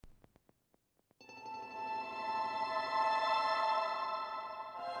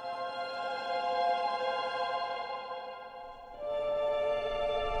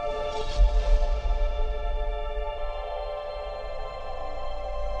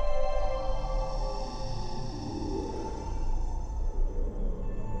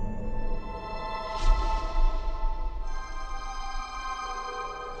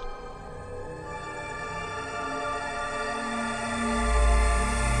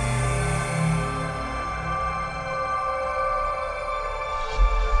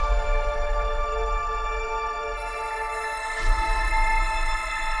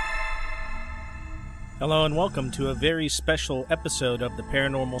Hello and welcome to a very special episode of The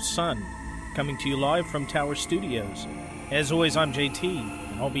Paranormal Sun, coming to you live from Tower Studios. As always, I'm JT,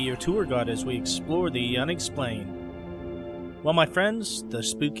 and I'll be your tour guide as we explore the unexplained. Well, my friends, the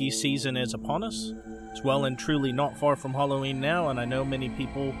spooky season is upon us. It's well and truly not far from Halloween now, and I know many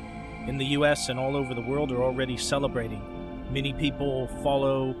people in the US and all over the world are already celebrating. Many people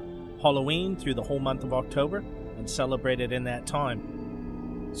follow Halloween through the whole month of October and celebrate it in that time.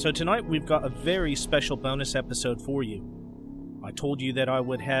 So tonight we've got a very special bonus episode for you. I told you that I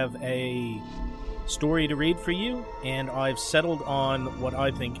would have a story to read for you, and I've settled on what I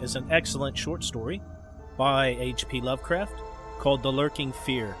think is an excellent short story by H.P Lovecraft called The Lurking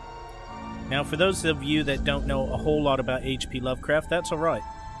Fear. Now, for those of you that don't know a whole lot about H.P Lovecraft, that's alright,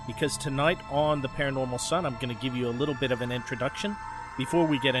 because tonight on The Paranormal Sun I'm going to give you a little bit of an introduction before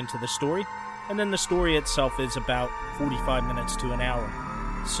we get into the story, and then the story itself is about 45 minutes to an hour.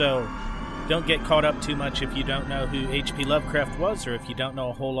 So, don't get caught up too much if you don't know who H.P. Lovecraft was, or if you don't know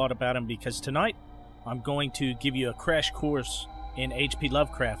a whole lot about him, because tonight I'm going to give you a crash course in H.P.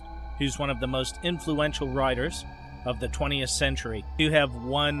 Lovecraft, who's one of the most influential writers of the 20th century. I do have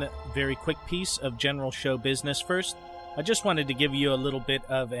one very quick piece of general show business first. I just wanted to give you a little bit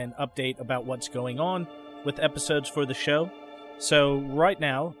of an update about what's going on with episodes for the show. So, right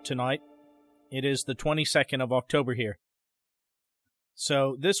now, tonight, it is the 22nd of October here.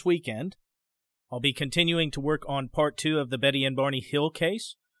 So, this weekend, I'll be continuing to work on part 2 of the Betty and Barney Hill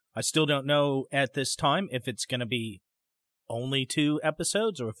case. I still don't know at this time if it's going to be only 2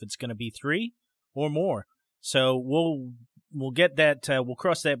 episodes or if it's going to be 3 or more. So, we'll get that, we'll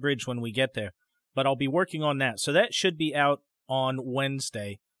cross that bridge when we get there. But I'll be working on that. So, that should be out on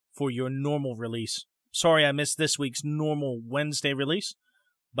Wednesday for your normal release. Sorry I missed this week's normal Wednesday release,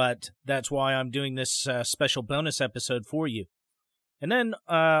 but that's why I'm doing this special bonus episode for you. And then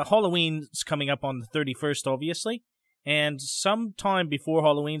Halloween's coming up on the 31st, obviously, and sometime before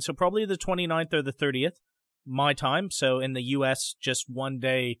Halloween, so probably the 29th or the 30th, my time, so in the U.S., just one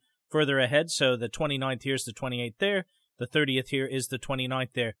day further ahead, so the 29th here is the 28th there, the 30th here is the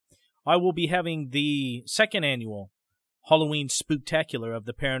 29th there. I will be having the second annual Halloween Spooktacular of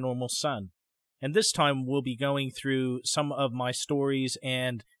the Paranormal Sun, and this time we'll be going through some of my stories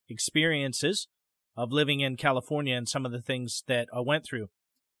and experiences of living in California and some of the things that I went through.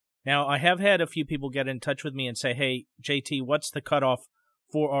 Now, I have had a few people get in touch with me and say, hey, JT, what's the cutoff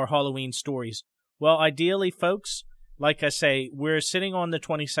for our Halloween stories? Well, ideally, folks, like I say, we're sitting on the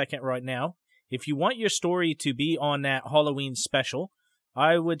 22nd right now. If you want your story to be on that Halloween special,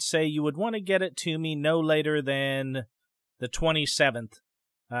 I would say you would want to get it to me no later than the 27th.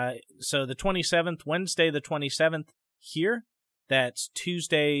 So the 27th, Wednesday the 27th here. That's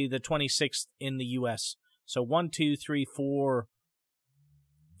Tuesday the 26th in the U.S. So 1, 2, 3, 4,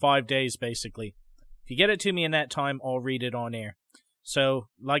 5 days, basically. If you get it to me in that time, I'll read it on air. So,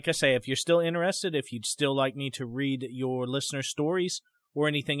 like I say, if you're still interested, if you'd still like me to read your listener stories or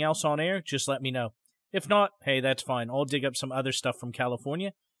anything else on air, just let me know. If not, hey, that's fine. I'll dig up some other stuff from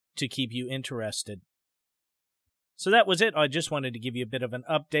California to keep you interested. So that was it. I just wanted to give you a bit of an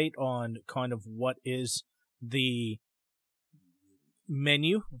update on kind of what is the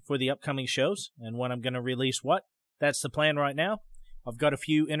menu for the upcoming shows and when I'm going to release what. That's the plan right now. I've got a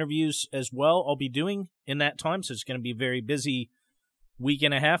few interviews as well I'll be doing in that time, so it's going to be a very busy week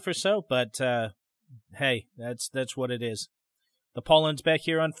and a half or so, but hey, that's what it is. The pollen's back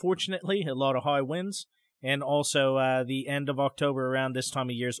here, unfortunately, a lot of high winds, and also the end of October around this time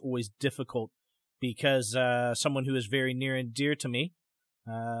of year is always difficult because someone who is very near and dear to me,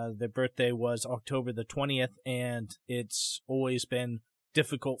 their birthday was October the 20th, and it's always been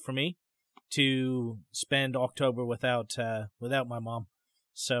difficult for me to spend October without my mom.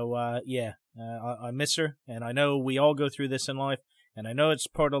 So, I miss her, and I know we all go through this in life, and I know it's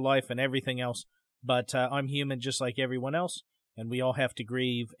part of life and everything else, but I'm human just like everyone else, and we all have to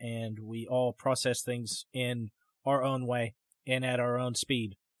grieve, and we all process things in our own way and at our own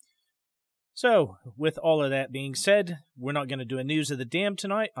speed. So, with all of that being said, we're not going to do a News of the Damned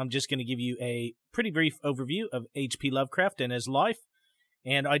tonight. I'm just going to give you a pretty brief overview of H.P. Lovecraft and his life.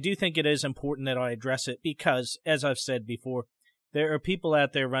 And I do think it is important that I address it because, as I've said before, there are people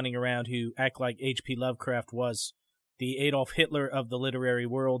out there running around who act like H.P. Lovecraft was the Adolf Hitler of the literary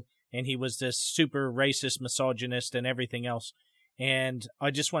world, and he was this super racist, misogynist, and everything else. And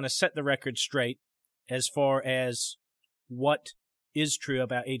I just want to set the record straight as far as what is true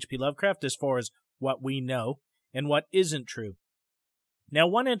about H.P. Lovecraft, as far as what we know, and what isn't true. Now,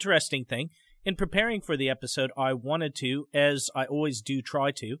 one interesting thing, in preparing for the episode, I wanted to, as I always do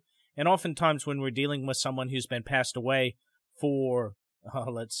try to, and oftentimes when we're dealing with someone who's been passed away for,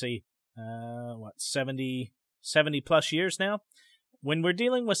 let's see, 70 plus years now. When we're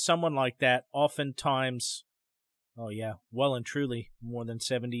dealing with someone like that, oftentimes, well and truly more than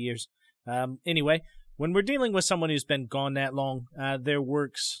 70 years. Anyway, when we're dealing with someone who's been gone that long, their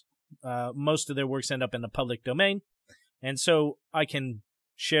works, most of their works end up in the public domain. And so I can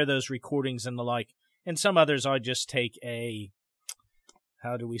share those recordings and the like. And some others I just take a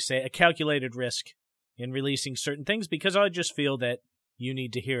calculated risk in releasing certain things because I just feel that you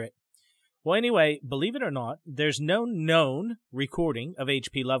need to hear it. Well, anyway, believe it or not, there's no known recording of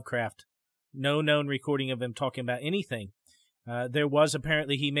H.P. Lovecraft. No known recording of him talking about anything. There was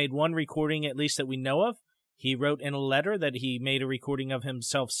apparently, he made one recording, at least that we know of. He wrote in a letter that he made a recording of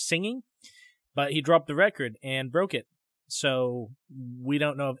himself singing, but he dropped the record and broke it. So we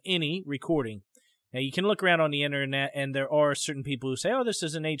don't know of any recording. Now, you can look around on the internet, and there are certain people who say, this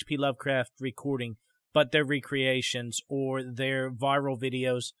is an H.P. Lovecraft recording, but they're recreations or they're viral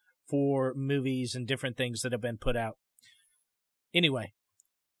videos for movies and different things that have been put out. Anyway,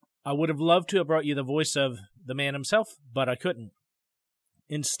 I would have loved to have brought you the voice of the man himself, but I couldn't.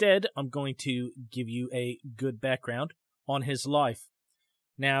 Instead, I'm going to give you a good background on his life.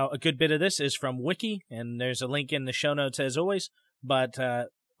 Now, a good bit of this is from Wiki, and there's a link in the show notes as always, but I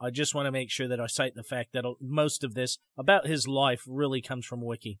just want to make sure that I cite the fact that most of this about his life really comes from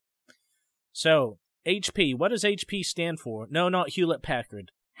Wiki. So, HP, what does HP stand for? No, not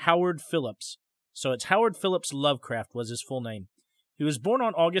Hewlett-Packard. Howard Phillips. So it's Howard Phillips Lovecraft was his full name. He was born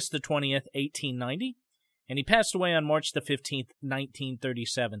on August the 20th, 1890, and he passed away on March the 15th,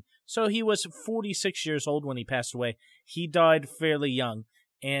 1937. So he was 46 years old when he passed away. He died fairly young,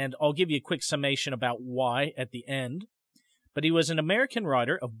 and I'll give you a quick summation about why at the end. But he was an American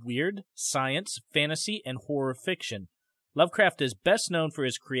writer of weird, science, fantasy, and horror fiction. Lovecraft is best known for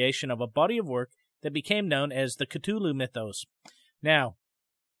his creation of a body of work that became known as the Cthulhu mythos. Now,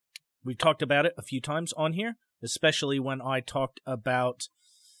 we've talked about it a few times on here, especially when I talked about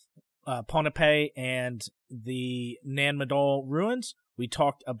Pohnpei and the Nan Madol ruins. We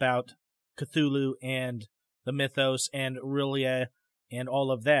talked about Cthulhu and the mythos and Aurelia and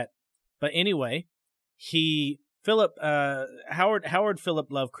all of that. But anyway, Howard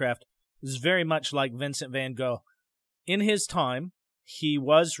Philip Lovecraft is very much like Vincent van Gogh. In his time, he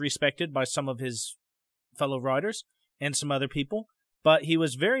was respected by some of his fellow writers and some other people, but he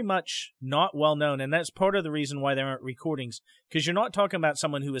was very much not well known, and that's part of the reason why there aren't recordings, because you're not talking about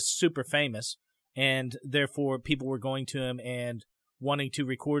someone who is super famous, and therefore people were going to him and wanting to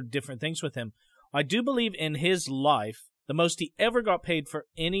record different things with him. I do believe in his life, the most he ever got paid for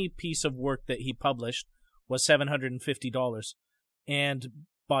any piece of work that he published was $750. And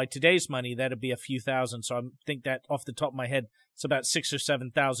by today's money, that'd be a few thousand. So I think that off the top of my head, it's about $6,000 or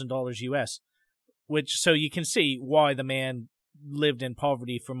 $7,000 US. So you can see why the man lived in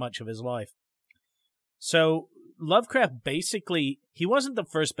poverty for much of his life. So Lovecraft basically, he wasn't the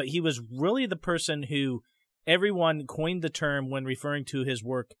first, but he was really the person who everyone coined the term when referring to his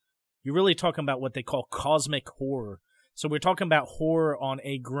work. You're really talking about what they call cosmic horror. So we're talking about horror on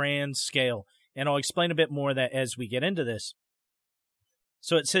a grand scale. And I'll explain a bit more of that as we get into this.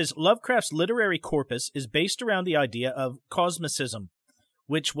 So it says, Lovecraft's literary corpus is based around the idea of cosmicism,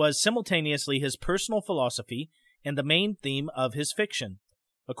 which was simultaneously his personal philosophy and the main theme of his fiction.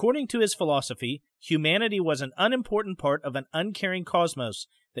 According to his philosophy, humanity was an unimportant part of an uncaring cosmos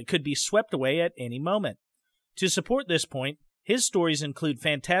that could be swept away at any moment. To support this point, his stories include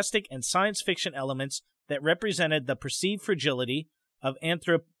fantastic and science fiction elements that represented the perceived fragility of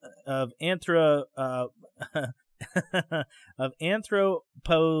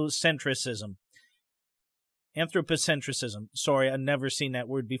anthropocentrism. Anthropocentrism. Sorry, I've never seen that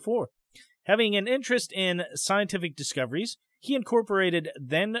word before. Having an interest in scientific discoveries, he incorporated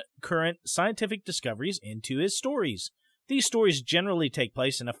then-current scientific discoveries into his stories. These stories generally take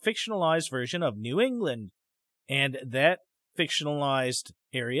place in a fictionalized version of New England, and that fictionalized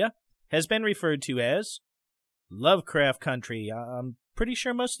area has been referred to as Lovecraft Country. I'm pretty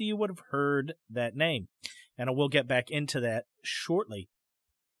sure most of you would have heard that name, and I will get back into that shortly.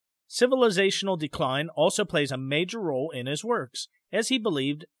 Civilizational decline also plays a major role in his works, as he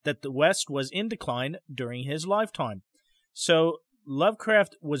believed that the West was in decline during his lifetime. So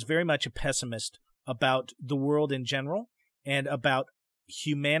Lovecraft was very much a pessimist about the world in general and about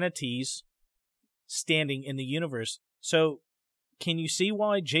humanity's standing in the universe. So can you see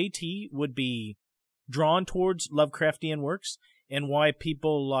why JT would be drawn towards Lovecraftian works and why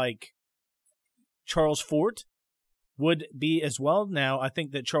people like Charles Fort would be as well? Now, I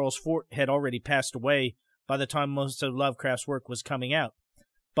think that Charles Fort had already passed away by the time most of Lovecraft's work was coming out.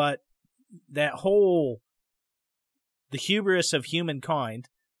 But that whole, the hubris of humankind,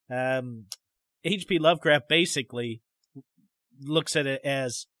 H.P. Lovecraft basically looks at it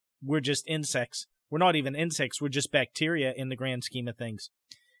as we're just insects. We're not even insects, we're just bacteria in the grand scheme of things.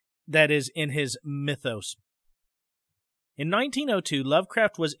 That is in his mythos. In 1902,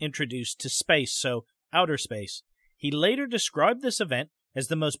 Lovecraft was introduced to space, so outer space. He later described this event as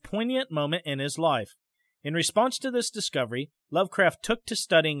the most poignant moment in his life. In response to this discovery, Lovecraft took to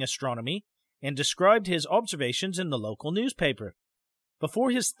studying astronomy and described his observations in the local newspaper.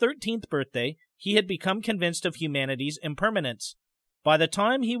 Before his 13th birthday, he had become convinced of humanity's impermanence. By the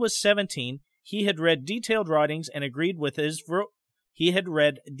time he was 17, he had read detailed writings that agreed with his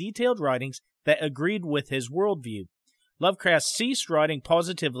worldview. Lovecraft ceased writing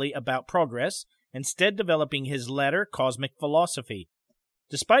positively about progress, instead developing his latter cosmic philosophy.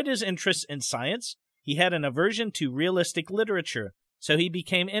 Despite his interest in science, he had an aversion to realistic literature, so he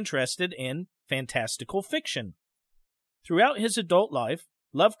became interested in fantastical fiction. Throughout his adult life,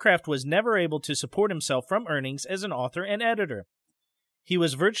 Lovecraft was never able to support himself from earnings as an author and editor. He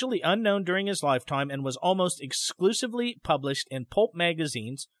was virtually unknown during his lifetime and was almost exclusively published in pulp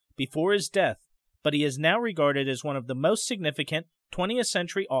magazines before his death, but he is now regarded as one of the most significant 20th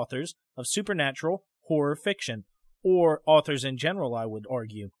century authors of supernatural horror fiction, or authors in general, I would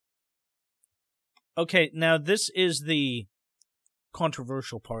argue. Okay, now this is the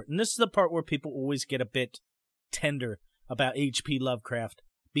controversial part, and this is the part where people always get a bit tender about H.P. Lovecraft,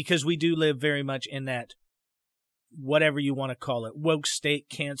 because we do live very much in that, whatever you want to call it, woke state,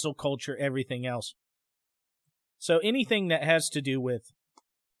 cancel culture, everything else. So anything that has to do with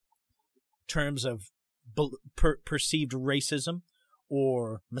terms of perceived racism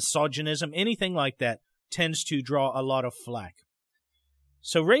or misogynism, anything like that, tends to draw a lot of flack.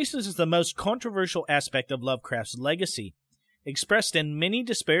 So race is the most controversial aspect of Lovecraft's legacy, expressed in many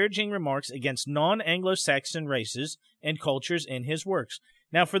disparaging remarks against non-Anglo-Saxon races and cultures in his works.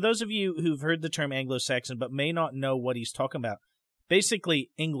 Now, for those of you who've heard the term Anglo-Saxon but may not know what he's talking about,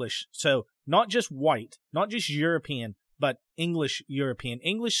 basically English. So not just white, not just European, but English European,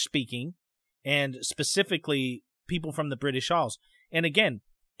 English speaking, and specifically people from the British Isles. And again,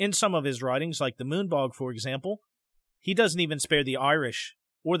 in some of his writings, like the Moonbog, for example, he doesn't even spare the Irish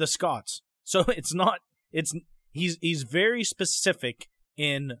or the Scots. So he's very specific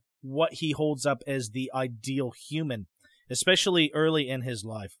in what he holds up as the ideal human, especially early in his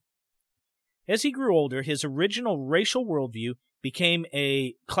life. As he grew older, his original racial worldview became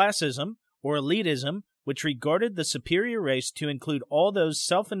a classism or elitism, which regarded the superior race to include all those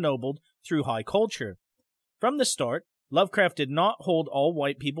self-ennobled through high culture. From the start, Lovecraft did not hold all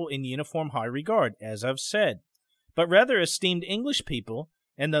white people in uniform high regard, as I've said, but rather esteemed English people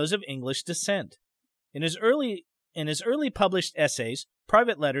and those of English descent. In his early published essays,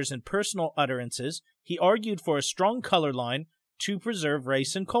 private letters, and personal utterances, he argued for a strong color line to preserve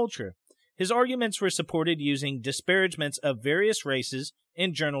race and culture. His arguments were supported using disparagements of various races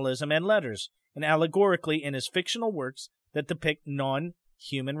in journalism and letters, and allegorically in his fictional works that depict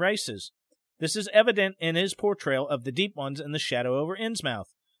non-human races. This is evident in his portrayal of the Deep Ones in The Shadow over Innsmouth.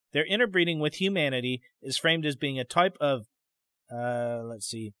 Their interbreeding with humanity is framed as being a type of,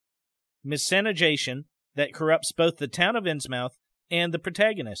 miscegenation that corrupts both the town of Innsmouth and the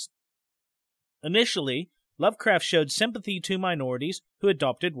protagonist. Initially, Lovecraft showed sympathy to minorities who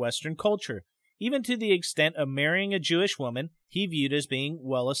adopted Western culture, even to the extent of marrying a Jewish woman he viewed as being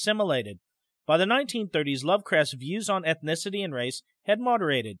well assimilated. By the 1930s, Lovecraft's views on ethnicity and race had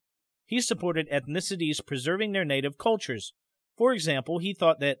moderated. He supported ethnicities preserving their native cultures. For example, he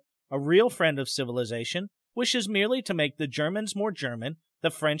thought that a real friend of civilization wishes merely to make the Germans more German, the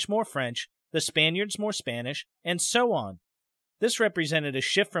French more French, the Spaniards more Spanish, and so on. This represented a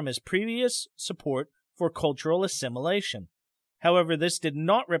shift from his previous support for cultural assimilation. However, this did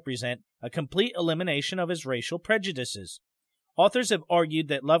not represent a complete elimination of his racial prejudices. Authors have argued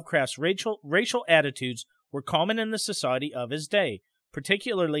that Lovecraft's racial attitudes were common in the society of his day,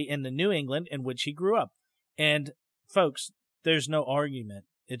 particularly in the New England in which he grew up. And, folks, there's no argument.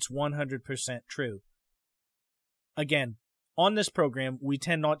 It's 100% true. Again, on this program, we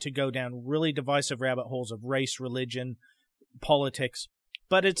tend not to go down really divisive rabbit holes of race, religion, politics,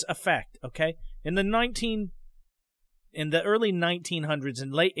 but it's a fact, okay? In the early 1900s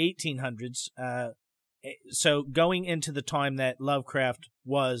and late 1800s, so going into the time that Lovecraft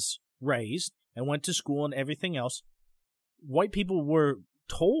was raised and went to school and everything else, white people were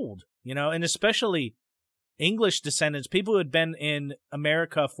told, and especially English descendants, people who had been in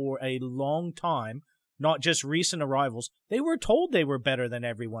America for a long time, not just recent arrivals, they were told they were better than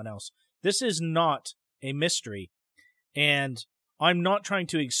everyone else. This is not a mystery. And I'm not trying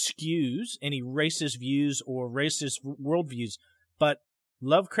to excuse any racist views or racist worldviews, but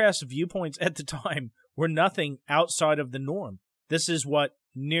Lovecraft's viewpoints at the time were nothing outside of the norm. This is what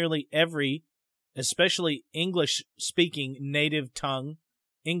nearly every, especially English-speaking native tongue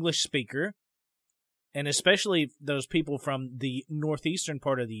English speaker, and especially those people from the northeastern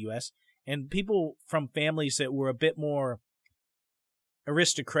part of the U.S., and people from families that were a bit more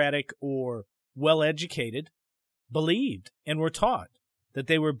aristocratic or well-educated, believed and were taught that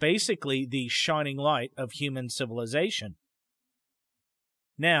they were basically the shining light of human civilization.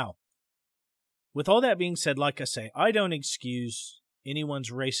 Now, with all that being said, like I say, I don't excuse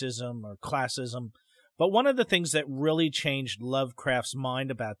anyone's racism or classism, but one of the things that really changed Lovecraft's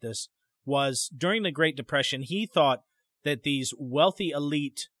mind about this was during the Great Depression, he thought that these wealthy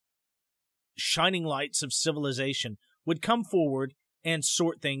elite shining lights of civilization would come forward and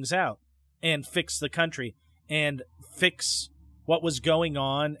sort things out and fix the country and fix what was going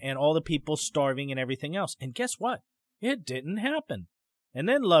on and all the people starving and everything else. And guess what? It didn't happen. And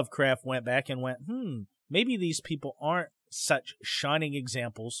then Lovecraft went back and went, maybe these people aren't such shining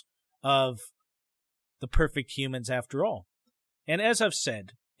examples of the perfect humans after all. And as I've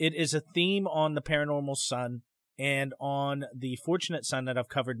said, it is a theme on the Paranormal Sun and on the Fortunate Son that I've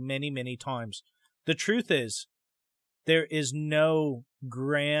covered many, many times. The truth is, there is no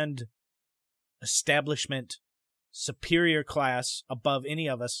grand establishment, superior class above any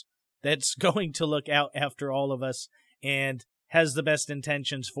of us that's going to look out after all of us and has the best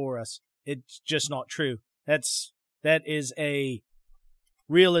intentions for us. It's just not true. That is a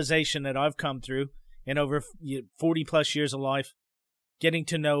realization that I've come through in over 40 plus years of life, getting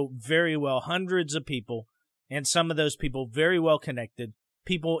to know very well hundreds of people, and some of those people very well connected,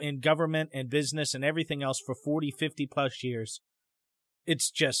 people in government and business and everything else for 40, 50 plus years. It's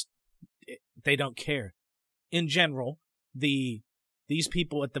just, they don't care. In general, these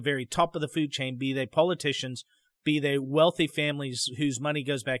people at the very top of the food chain, be they politicians, be they wealthy families whose money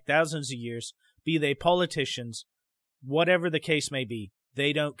goes back thousands of years, be they politicians, whatever the case may be,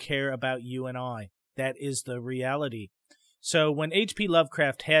 they don't care about you and I. That is the reality. So when H.P.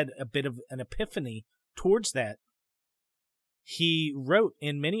 Lovecraft had a bit of an epiphany towards that, he wrote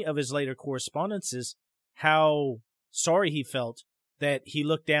in many of his later correspondences how sorry he felt that he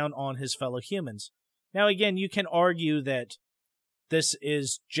looked down on his fellow humans. Now, again, you can argue that this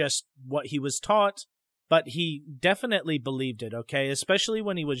is just what he was taught, but he definitely believed it, okay? Especially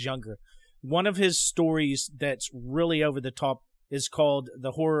when he was younger. One of his stories that's really over the top is called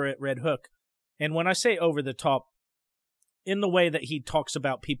The Horror at Red Hook. And when I say over the top, in the way that he talks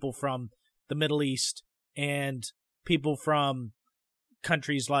about people from the Middle East and people from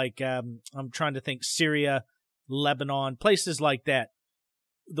countries like, I'm trying to think, Syria, Lebanon, places like that.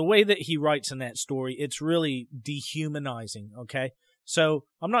 The way that he writes in that story, it's really dehumanizing, okay? So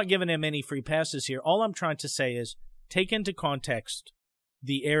I'm not giving him any free passes here. All I'm trying to say is take into context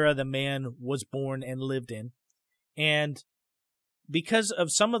the era the man was born and lived in. And because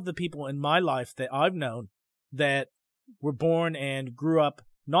of some of the people in my life that I've known that were born and grew up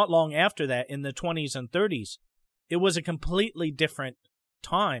not long after that in the 20s and 30s, it was a completely different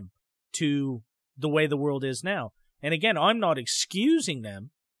time to the way the world is now. And again, I'm not excusing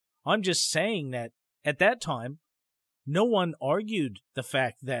them. I'm just saying that at that time, no one argued the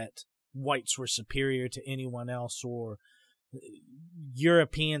fact that whites were superior to anyone else or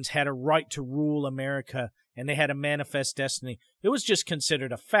Europeans had a right to rule America and they had a manifest destiny. It was just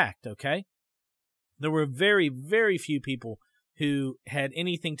considered a fact, okay? There were very, very few people who had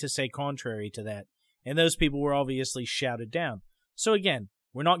anything to say contrary to that, and those people were obviously shouted down. So again,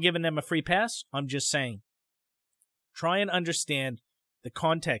 we're not giving them a free pass. I'm just saying, try and understand the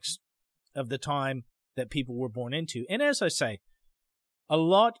context of the time that people were born into. And as I say, I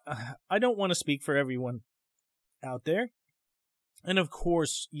don't want to speak for everyone out there. And of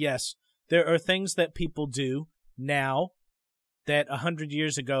course, yes, there are things that people do now that 100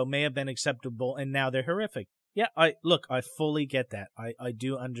 years ago may have been acceptable and now they're horrific. Yeah, I fully get that. I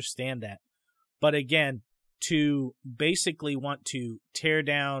do understand that. But again, to basically want to tear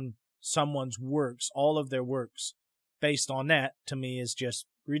down someone's works, all of their works, based on that, to me is just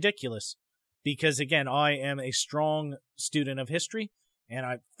ridiculous. Because again, I am a strong student of history, and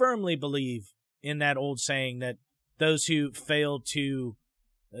I firmly believe in that old saying that those who fail to,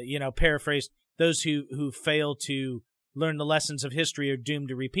 paraphrase, those who fail to learn the lessons of history are doomed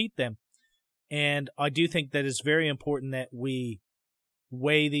to repeat them. And I do think that it's very important that we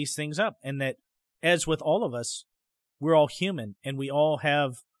weigh these things up, and that, as with all of us, we're all human, and we all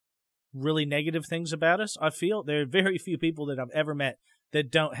have really negative things about us. I feel there are very few people that I've ever met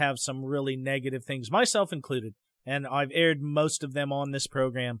that don't have some really negative things, myself included, and I've aired most of them on this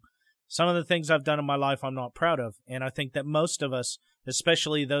program. Some of the things I've done in my life I'm not proud of, and I think that most of us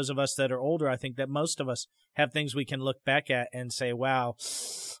especially those of us that are older. I think that most of us have things we can look back at and say, wow,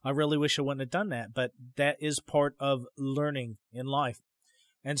 I really wish I wouldn't have done that. But that is part of learning in life.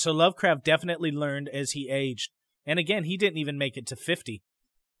 And so Lovecraft definitely learned as he aged. And again, he didn't even make it to 50,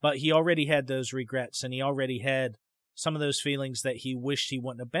 but he already had those regrets, and he already had some of those feelings that he wished he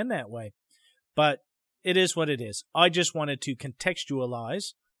wouldn't have been that way. But it is what it is. I just wanted to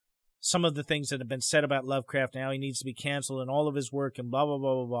contextualize some of the things that have been said about Lovecraft. Now he needs to be canceled and all of his work and blah, blah,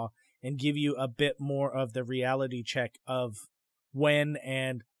 blah, blah, blah, and give you a bit more of the reality check of when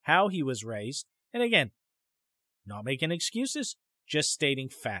and how he was raised. And again, not making excuses, just stating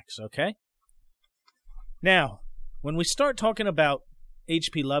facts, okay? Now, when we start talking about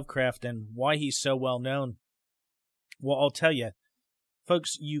H.P. Lovecraft and why he's so well known, well, I'll tell you,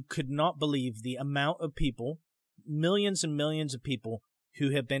 folks, you could not believe the amount of people, millions and millions of people,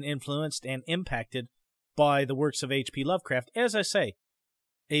 who have been influenced and impacted by the works of H.P. Lovecraft. As I say,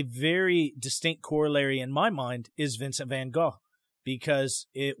 a very distinct corollary in my mind is Vincent van Gogh, because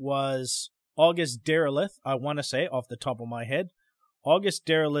it was August Derleth, I want to say off the top of my head. August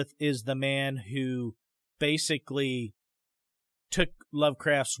Derleth is the man who basically took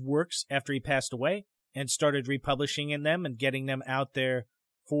Lovecraft's works after he passed away and started republishing in them and getting them out there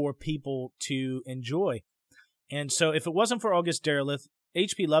for people to enjoy. And so if it wasn't for August Derleth,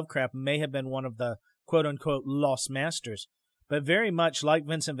 H.P. Lovecraft may have been one of the quote-unquote lost masters. But very much like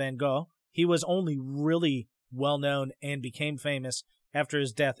Vincent van Gogh, he was only really well-known and became famous after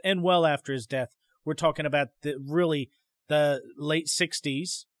his death, and well after his death. We're talking about the late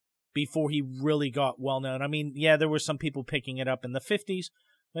 60s before he really got well-known. I mean, yeah, there were some people picking it up in the 50s.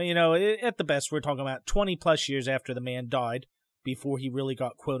 But, at the best, we're talking about 20-plus years after the man died before he really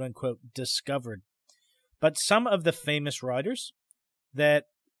got quote-unquote discovered. But some of the famous writers that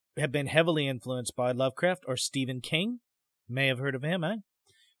have been heavily influenced by Lovecraft are Stephen King, may have heard of him,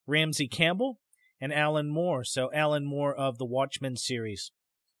 Ramsey Campbell, and Alan Moore. So Alan Moore of the Watchmen series.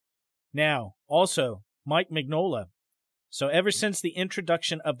 Now, also, Mike Mignola. So ever since the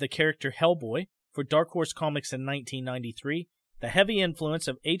introduction of the character Hellboy for Dark Horse Comics in 1993, the heavy influence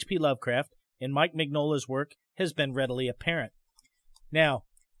of H.P. Lovecraft in Mike Mignola's work has been readily apparent. Now,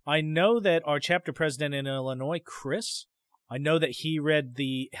 I know that our chapter president in Illinois, Chris, I know that he read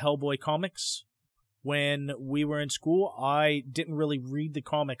the Hellboy comics when we were in school. I didn't really read the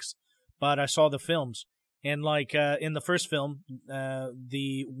comics, but I saw the films. And like in the first film,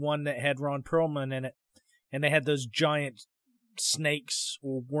 the one that had Ron Perlman in it, and they had those giant snakes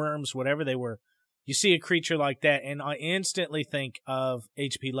or worms, whatever they were. You see a creature like that, and I instantly think of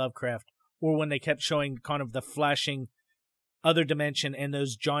H.P. Lovecraft, or when they kept showing kind of the flashing other dimension and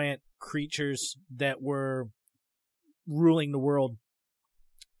those giant creatures that were ruling the world.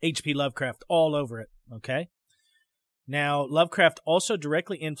 H.P. Lovecraft all over it, okay? Now, Lovecraft also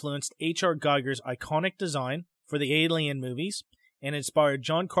directly influenced H.R. Geiger's iconic design for the Alien movies and inspired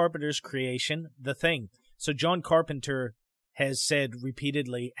John Carpenter's creation, The Thing. So John Carpenter has said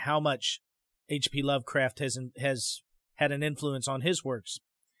repeatedly how much H.P. Lovecraft has had an influence on his works.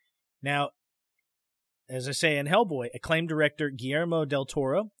 Now, as I say, in Hellboy, acclaimed director Guillermo del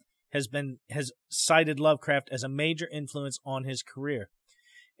Toro has cited Lovecraft as a major influence on his career.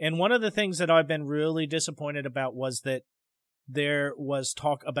 And one of the things that I've been really disappointed about was that there was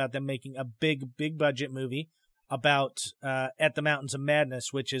talk about them making a big budget movie about At the Mountains of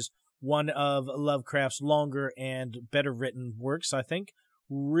Madness, which is one of Lovecraft's longer and better written works, I think.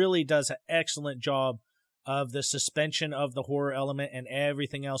 Really does an excellent job of the suspension of the horror element and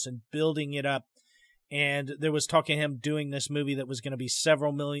everything else and building it up. And there was talk of him doing this movie that was going to be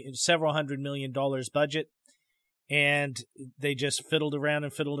several $100 million budget. And they just fiddled around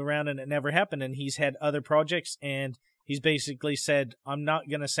and it never happened. And he's had other projects, and he's basically said, I'm not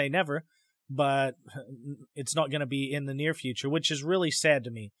going to say never, but it's not going to be in the near future, which is really sad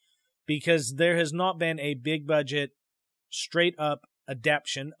to me, because there has not been a big budget, straight up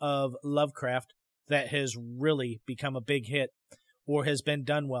adaptation of Lovecraft that has really become a big hit or has been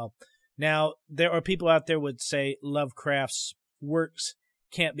done well. Now, there are people out there would say Lovecraft's works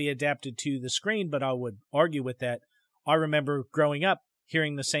can't be adapted to the screen, but I would argue with that. I remember growing up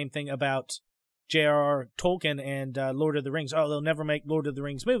hearing the same thing about J.R.R. Tolkien and Lord of the Rings. Oh, they'll never make Lord of the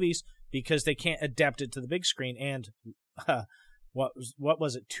Rings movies because they can't adapt it to the big screen. And what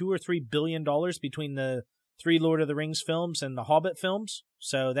was it, $2 or $3 billion between the 3 Lord of the Rings films and the Hobbit films?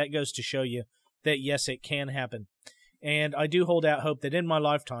 So that goes to show you that, yes, it can happen. And I do hold out hope that in my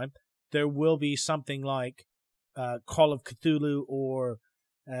lifetime, there will be something like Call of Cthulhu or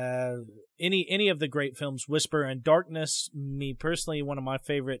any of the great films, Whisper and Darkness, me personally, one of my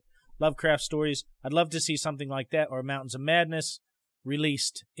favorite Lovecraft stories. I'd love to see something like that, or Mountains of Madness,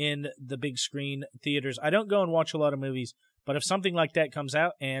 released in the big screen theaters. I don't go and watch a lot of movies, but if something like that comes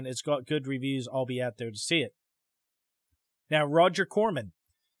out and it's got good reviews, I'll be out there to see it. Now, Roger Corman.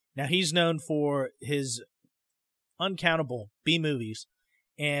 Now, he's known for his uncountable B-movies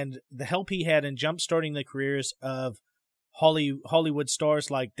and the help he had in jump-starting the careers of Hollywood stars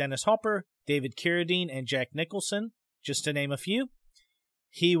like Dennis Hopper, David Carradine, and Jack Nicholson, just to name a few.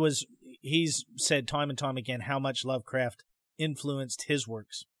 He's said time and time again how much Lovecraft influenced his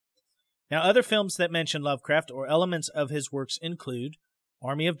works. Now, other films that mention Lovecraft or elements of his works include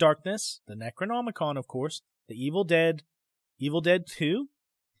Army of Darkness, the Necronomicon, of course, The Evil Dead 2.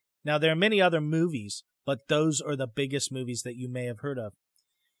 Now, there are many other movies, but those are the biggest movies that you may have heard of.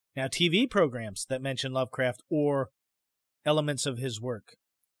 Now, TV programs that mention Lovecraft or elements of his work.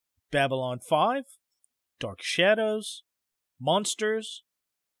 Babylon 5, Dark Shadows, Monsters,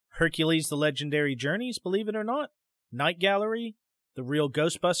 Hercules the Legendary Journeys, believe it or not, Night Gallery, the Real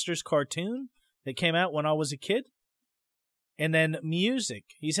Ghostbusters cartoon that came out when I was a kid. And then music.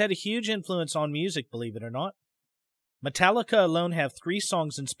 He's had a huge influence on music, believe it or not. Metallica alone have 3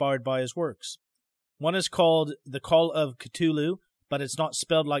 songs inspired by his works. One is called The Call of Cthulhu, but it's not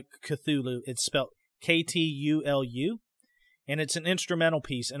spelled like Cthulhu. It's spelled K-T-U-L-U. And it's an instrumental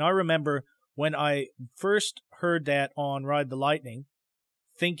piece. And I remember when I first heard that on Ride the Lightning,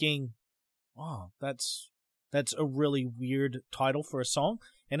 thinking, wow, that's a really weird title for a song.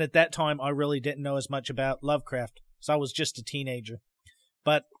 And at that time, I really didn't know as much about Lovecraft, so I was just a teenager.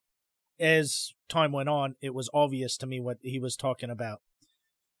 But as time went on, it was obvious to me what he was talking about.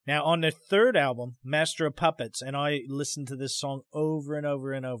 Now, on the 3rd album, Master of Puppets, and I listened to this song over and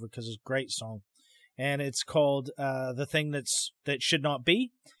over and over because it's a great song. And it's called The Thing That Should Not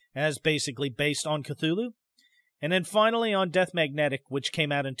Be, and it's basically based on Cthulhu. And then finally on Death Magnetic, which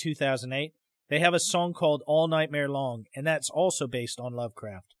came out in 2008, they have a song called All Nightmare Long, and that's also based on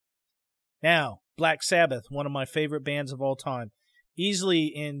Lovecraft. Now, Black Sabbath, one of my favorite bands of all time. Easily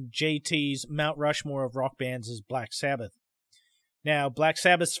in JT's Mount Rushmore of rock bands is Black Sabbath. Now, Black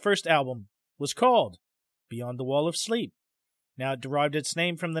Sabbath's first album was called Beyond the Wall of Sleep. Now, it derived its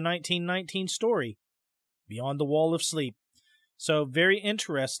name from the 1919 story, Beyond the Wall of Sleep. So, very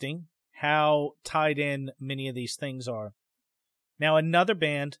interesting how tied in many of these things are. Now, another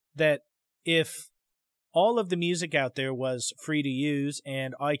band that if all of the music out there was free to use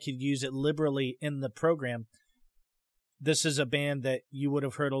and I could use it liberally in the program, this is a band that you would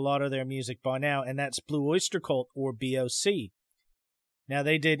have heard a lot of their music by now, and that's Blue Oyster Cult, or BOC. Now,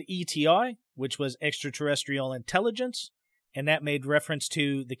 they did ETI, which was Extraterrestrial Intelligence, and that made reference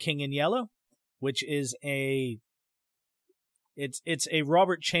to The King in Yellow, which is it's a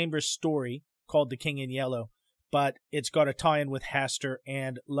Robert Chambers story called The King in Yellow, but it's got a tie-in with Hastur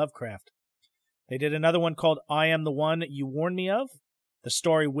and Lovecraft. They did another one called I Am the One You Warned Me Of. The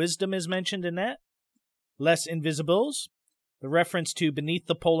story Wisdom is mentioned in that. Les Invisibles. The reference to Beneath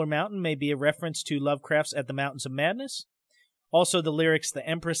the Polar Mountain may be a reference to Lovecraft's At the Mountains of Madness. Also, the lyrics The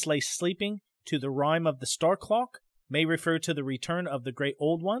Empress Lay Sleeping to the Rhyme of the Star Clock may refer to the return of the Great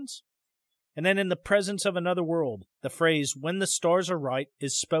Old Ones. And then in The Presence of Another World, the phrase, when the stars are right,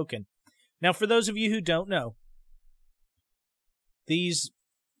 is spoken. Now, for those of you who don't know, these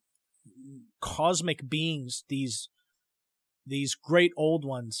cosmic beings, these great old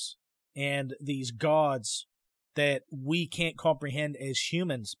ones, and these gods that we can't comprehend as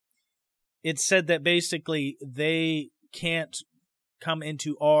humans, it's said that basically they can't come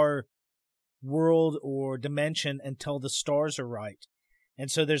into our world or dimension until the stars are right. And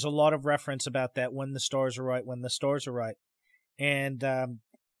so there's a lot of reference about that, when the stars are right, when the stars are right. And I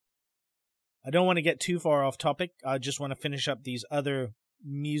don't want to get too far off topic. I just want to finish up these other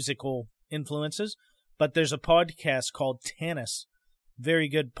musical influences. But there's a podcast called Tanis. Very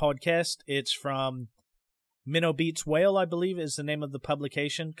good podcast. It's from Minnow Beats Whale, I believe is the name of the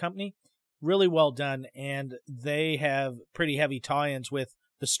publication company. Really well done. And they have pretty heavy tie-ins with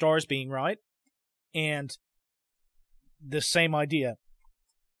the stars being right and the same idea.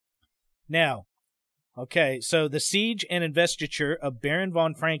 Now, okay, so the siege and investiture of Baron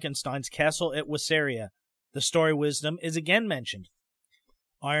von Frankenstein's castle at Wassaria, the story Wisdom, is again mentioned.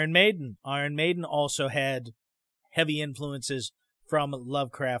 Iron Maiden. Iron Maiden also had heavy influences from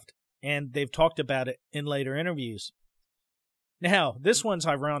Lovecraft, and they've talked about it in later interviews. Now, this one's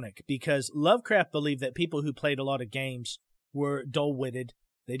ironic, because Lovecraft believed that people who played a lot of games were dull-witted.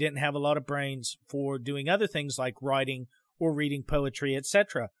 They didn't have a lot of brains for doing other things like writing or reading poetry,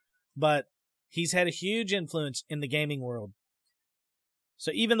 etc. But he's had a huge influence in the gaming world.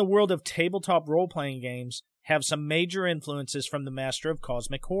 So even the world of tabletop role-playing games have some major influences from the master of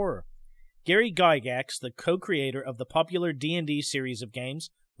cosmic horror. Gary Gygax, the co-creator of the popular D&D series of games,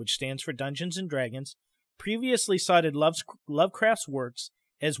 which stands for Dungeons & Dragons, previously cited Lovecraft's works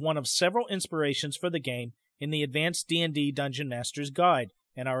as one of several inspirations for the game in the Advanced D&D Dungeon Master's Guide,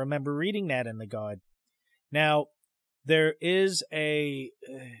 and I remember reading that in the guide. Now, there is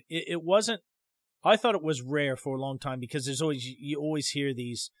it wasn't, I thought it was rare for a long time because you always hear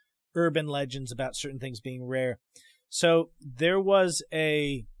these urban legends about certain things being rare. So there was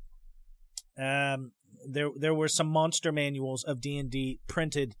there were some monster manuals of D&D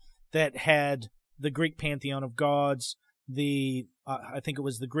printed that had the Greek pantheon of gods, I think it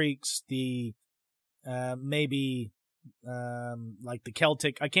was the Greeks, maybe like the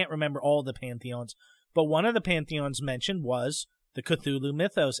Celtic. I can't remember all the pantheons, but one of the pantheons mentioned was the Cthulhu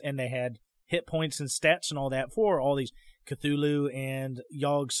mythos, and they had hit points and stats and all that for all these Cthulhu and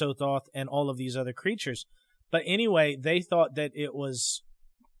Yog-Sothoth and all of these other creatures. But anyway, they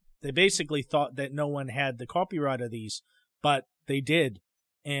basically thought that no one had the copyright of these, but they did.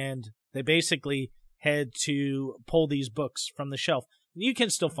 And they basically had to pull these books from the shelf. You can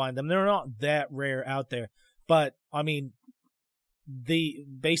still find them. They're not that rare out there. But, I mean,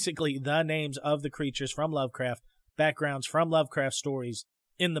 basically the names of the creatures from Lovecraft, backgrounds from Lovecraft stories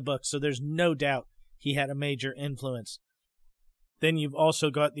in the book. So there's no doubt he had a major influence. Then you've also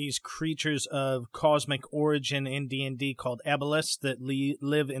got these creatures of cosmic origin in D&D called aboleths that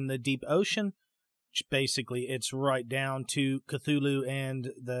live in the deep ocean. Which basically, it's right down to Cthulhu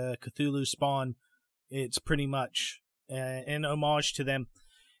and the Cthulhu spawn. It's pretty much an homage to them.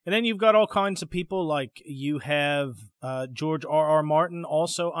 And then you've got all kinds of people, like you have George R.R. Martin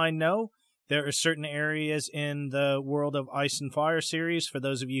also, I know. There are certain areas in the World of Ice and Fire series, for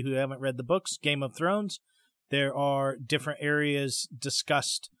those of you who haven't read the books, Game of Thrones, there are different areas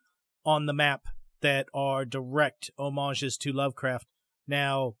discussed on the map that are direct homages to Lovecraft.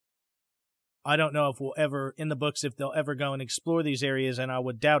 Now, I don't know if we'll ever, in the books, if they'll ever go and explore these areas, and I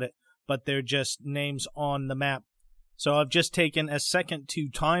would doubt it, but they're just names on the map. So I've just taken a second to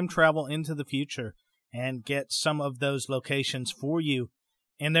time travel into the future and get some of those locations for you.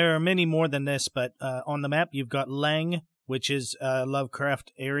 And there are many more than this, but on the map you've got Lang, which is a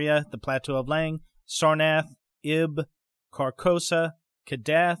Lovecraft area, the Plateau of Lang, Sarnath, Ib, Carcosa,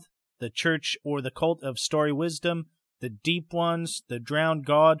 Kadath, the Church or the Cult of Starry Wisdom, the Deep Ones, the Drowned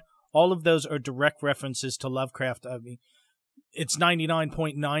God. All of those are direct references to Lovecraft. I mean, it's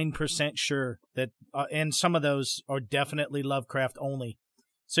 99.9% sure that, and some of those are definitely Lovecraft only.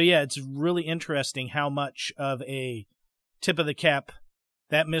 So yeah, it's really interesting how much of a tip of the cap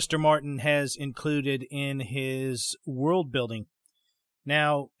that Mr. Martin has included in his world building.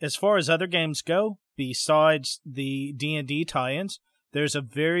 Now, as far as other games go, besides the D&D tie-ins, there's a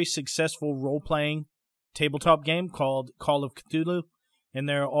very successful role-playing tabletop game called Call of Cthulhu, and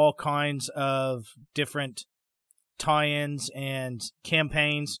there are all kinds of different tie-ins and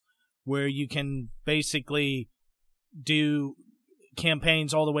campaigns where you can basically do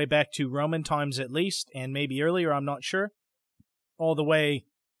campaigns all the way back to Roman times at least, and maybe earlier, I'm not sure, all the way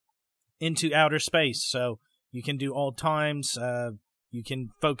into outer space. So you can do old times, you can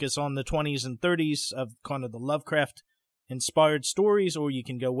focus on the 20s and 30s of kind of the Lovecraft-inspired stories, or you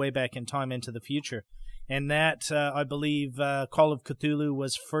can go way back in time into the future. And that, I believe, Call of Cthulhu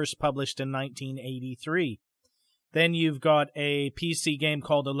was first published in 1983. Then you've got a PC game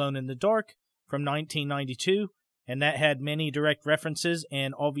called Alone in the Dark from 1992, and that had many direct references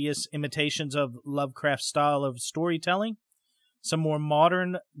and obvious imitations of Lovecraft's style of storytelling. Some more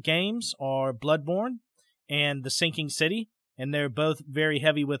modern games are Bloodborne and The Sinking City, and they're both very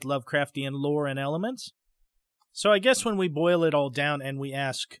heavy with Lovecraftian lore and elements. So I guess when we boil it all down and we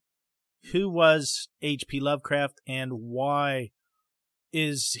ask, who was H.P. Lovecraft and why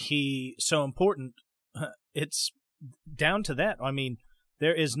is he so important? It's down to that. I mean,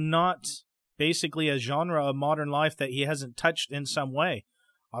 there is not basically a genre of modern life that he hasn't touched in some way.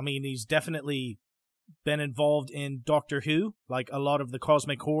 I mean, he's definitely been involved in Doctor Who, like a lot of the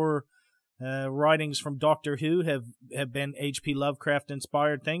cosmic horror writings from Doctor Who have been H.P.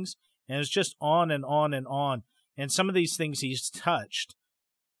 Lovecraft-inspired things, and it's just on and on and on. And some of these things he's touched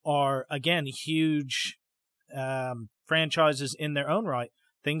are, again, huge franchises in their own right.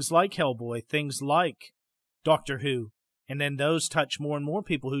 Things like Hellboy, things like Doctor Who, and then those touch more and more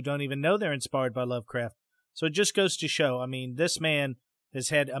people who don't even know they're inspired by Lovecraft. So it just goes to show, I mean, this man has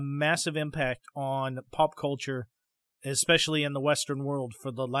had a massive impact on pop culture, especially in the Western world,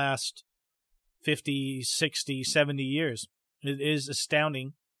 for the last 50, 60, 70 years. It is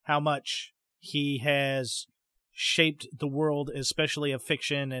astounding how much he has shaped the world, especially of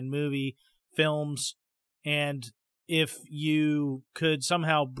fiction and movie, films, and if you could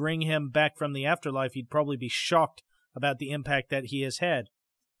somehow bring him back from the afterlife, you'd probably be shocked about the impact that he has had.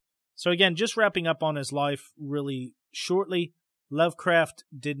 So again, just wrapping up on his life really shortly, Lovecraft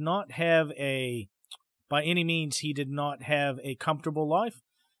did not have by any means, he did not have a comfortable life.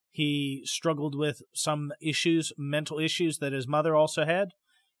 He struggled with some issues, mental issues that his mother also had.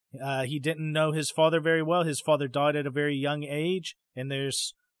 He didn't know his father very well. His father died at a very young age, and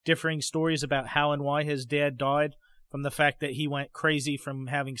there's differing stories about how and why his dad died, from the fact that he went crazy from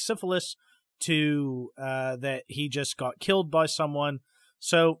having syphilis to that he just got killed by someone.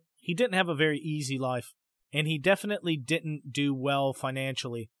 So he didn't have a very easy life, and he definitely didn't do well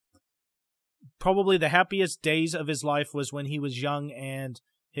financially. Probably the happiest days of his life was when he was young and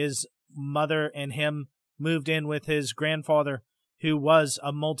his mother and him moved in with his grandfather, who was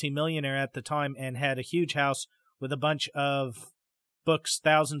a multimillionaire at the time and had a huge house with a bunch of books,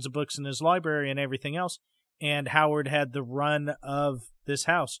 thousands of books in his library and everything else. And Howard had the run of this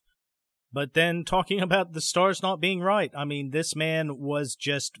house. But then talking about the stars not being right, I mean, this man was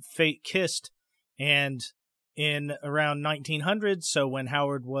just fate kissed. And in around 1900, so when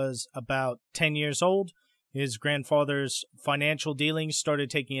Howard was about 10 years old, his grandfather's financial dealings started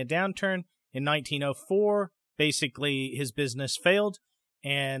taking a downturn. In 1904, basically his business failed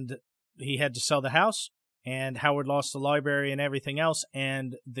and he had to sell the house, and Howard lost the library and everything else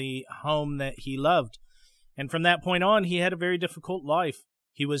and the home that he loved. And from that point on, he had a very difficult life.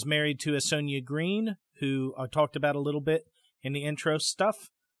 He was married to a Sonia Green, who I talked about a little bit in the intro stuff.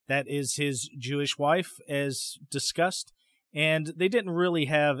 That is his Jewish wife, as discussed. And they didn't really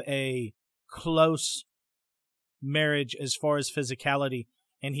have a close marriage as far as physicality.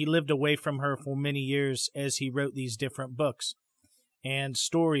 And he lived away from her for many years as he wrote these different books and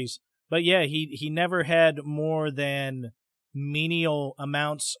stories. But yeah, he never had more than menial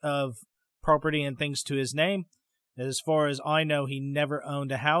amounts of property and things to his name. As far as I know, he never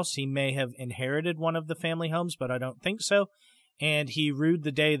owned a house. He may have inherited one of the family homes, but I don't think so. And he rued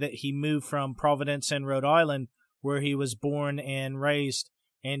the day that he moved from Providence in Rhode Island, where he was born and raised.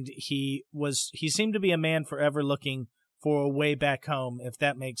 And he seemed to be a man forever looking for a way back home, if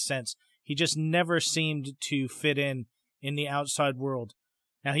that makes sense. He just never seemed to fit in the outside world.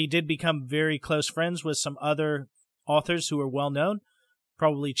 Now, he did become very close friends with some other authors who are well known,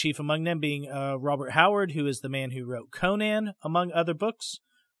 probably chief among them being Robert Howard, who is the man who wrote Conan, among other books.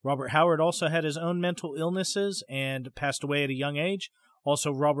 Robert Howard also had his own mental illnesses and passed away at a young age.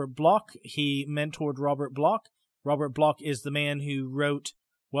 Also, Robert Bloch, he mentored Robert Bloch. Robert Bloch is the man who wrote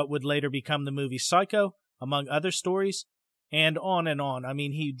what would later become the movie Psycho, among other stories, and on and on. I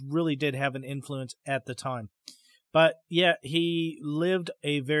mean, he really did have an influence at the time. But yeah, he lived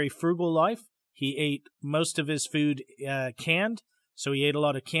a very frugal life. He ate most of his food canned, so he ate a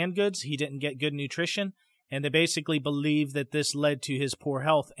lot of canned goods. He didn't get good nutrition, and they basically believe that this led to his poor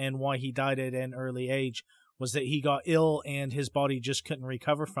health, and why he died at an early age was that he got ill and his body just couldn't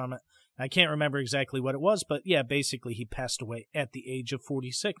recover from it. I can't remember exactly what it was, but yeah, basically he passed away at the age of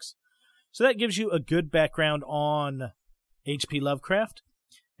 46. So that gives you a good background on H.P. Lovecraft.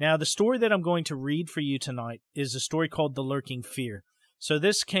 Now, the story that I'm going to read for you tonight is a story called The Lurking Fear. So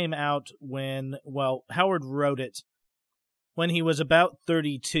this came out when, Howard wrote it when he was about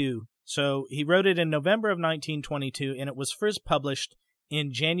 32. So he wrote it in November of 1922, and it was first published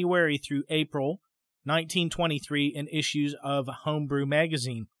in January through April 1923 in issues of Homebrew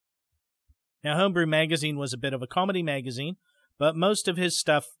magazine. Now, Homebrew magazine was a bit of a comedy magazine, but most of his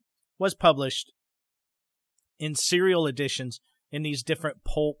stuff was published in serial editions in these different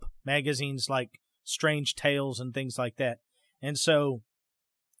pulp magazines like Strange Tales and things like that. And so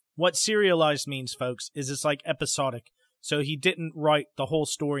what serialized means, folks, is it's like episodic. So he didn't write the whole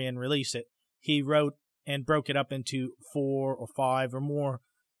story and release it. He wrote and broke it up into 4 or 5 or more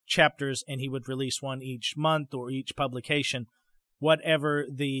chapters, and he would release one each month or each publication, whatever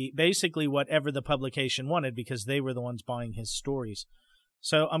the publication wanted, because they were the ones buying his stories.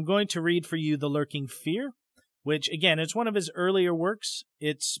 So I'm going to read for you The Lurking Fear, which, again, it's one of his earlier works.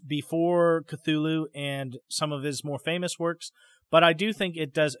 It's before Cthulhu and some of his more famous works, but I do think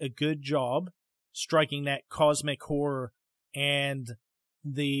it does a good job striking that cosmic horror, and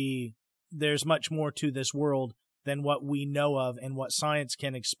there's much more to this world than what we know of and what science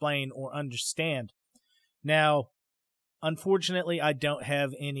can explain or understand. Now, unfortunately, I don't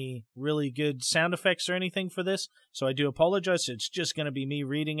have any really good sound effects or anything for this, so I do apologize. It's just going to be me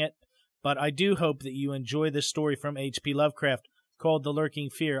reading it. But I do hope that you enjoy this story from H.P. Lovecraft called The Lurking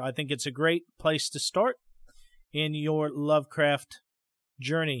Fear. I think it's a great place to start in your Lovecraft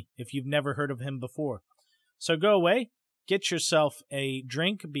journey if you've never heard of him before. So go away, get yourself a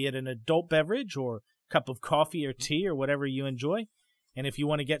drink, be it an adult beverage or cup of coffee or tea or whatever you enjoy. And if you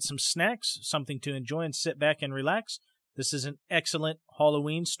want to get some snacks, something to enjoy and sit back and relax, this is an excellent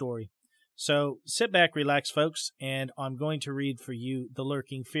Halloween story. So sit back, relax, folks, and I'm going to read for you The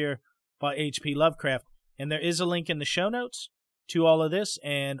Lurking Fear by H.P. Lovecraft. And there is a link in the show notes to all of this,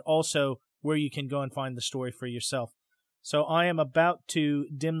 and also where you can go and find the story for yourself. So I am about to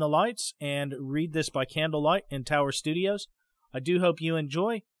dim the lights and read this by candlelight in Tower Studios. I do hope you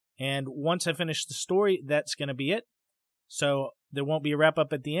enjoy, and once I finish the story, that's going to be it. So there won't be a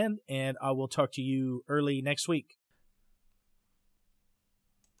wrap-up at the end, and I will talk to you early next week.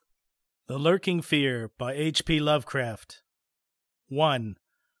 The Lurking Fear by H.P. Lovecraft. 1.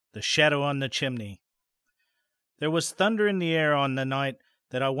 The Shadow on the Chimney. There was thunder in the air on the night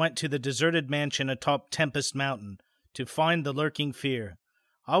that I went to the deserted mansion atop Tempest Mountain to find the Lurking Fear.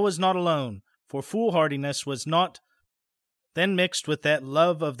 I was not alone, for foolhardiness was not then mixed with that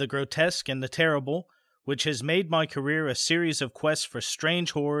love of the grotesque and the terrible, which has made my career a series of quests for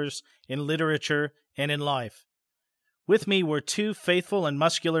strange horrors in literature and in life. With me were 2 faithful and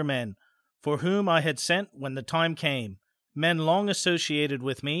muscular men, for whom I had sent when the time came, men long associated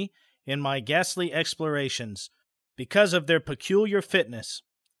with me in my ghastly explorations, because of their peculiar fitness.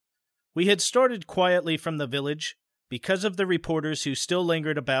 We had started quietly from the village, because of the reporters who still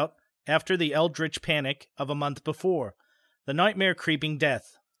lingered about after the eldritch panic of a month before, the nightmare-creeping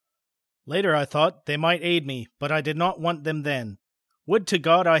death. Later I thought they might aid me, but I did not want them then. Would to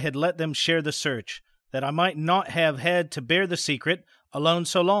God I had let them share the search, that I might not have had to bear the secret alone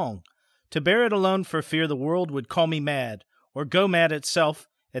so long, to bear it alone for fear the world would call me mad, or go mad itself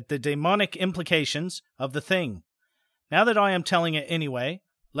at the demonic implications of the thing. Now that I am telling it anyway,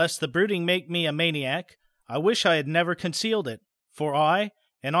 lest the brooding make me a maniac, I wish I had never concealed it, for I,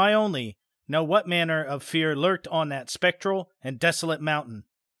 and I only, know what manner of fear lurked on that spectral and desolate mountain.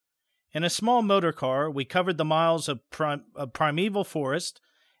 In a small motor car, we covered the miles of primeval forest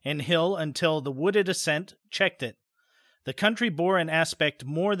and hill until the wooded ascent checked it. The country bore an aspect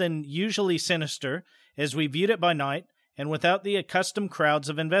more than usually sinister as we viewed it by night and without the accustomed crowds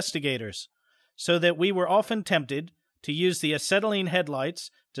of investigators, so that we were often tempted to use the acetylene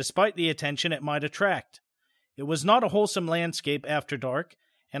headlights despite the attention it might attract. It was not a wholesome landscape after dark,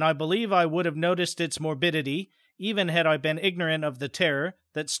 and I believe I would have noticed its morbidity even had I been ignorant of the terror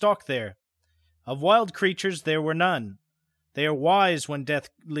that stalked there. Of wild creatures there were none. They are wise when death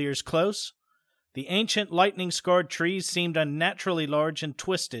leers close. The ancient lightning-scarred trees seemed unnaturally large and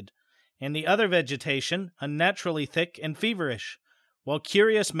twisted, and the other vegetation unnaturally thick and feverish, while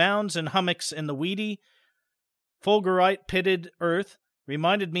curious mounds and hummocks in the weedy, fulgurite-pitted earth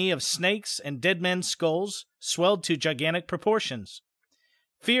reminded me of snakes and dead men's skulls swelled to gigantic proportions.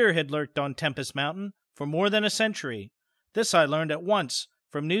 Fear had lurked on Tempest Mountain for more than a century. This I learned at once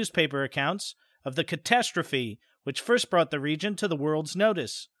from newspaper accounts of the catastrophe which first brought the region to the world's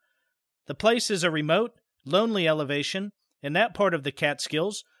notice. The place is a remote, lonely elevation in that part of the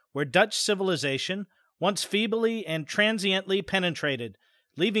Catskills where Dutch civilization once feebly and transiently penetrated,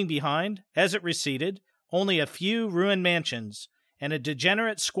 leaving behind, as it receded, only a few ruined mansions and a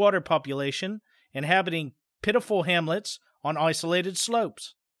degenerate squatter population inhabiting pitiful hamlets on isolated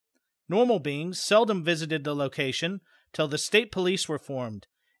slopes. Normal beings seldom visited the location till the state police were formed,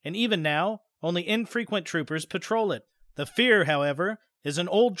 and even now only infrequent troopers patrol it. The fear, however, is an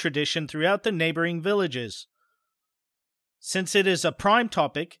old tradition throughout the neighboring villages, since it is a prime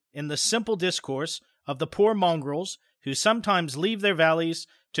topic in the simple discourse of the poor mongrels who sometimes leave their valleys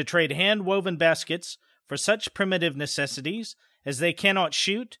to trade hand-woven baskets for such primitive necessities as they cannot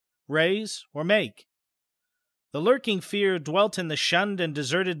shoot, raise, or make. The Lurking Fear dwelt in the shunned and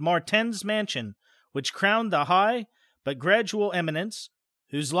deserted Martens mansion, which crowned the high but gradual eminence,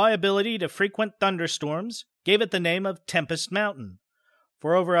 whose liability to frequent thunderstorms gave it the name of Tempest Mountain.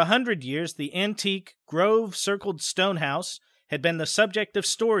 For over 100 years the antique, grove-circled stone house had been the subject of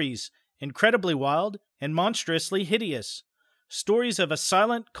stories, incredibly wild and monstrously hideous. Stories of a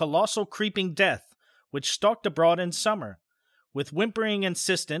silent, colossal creeping death, which stalked abroad in summer. With whimpering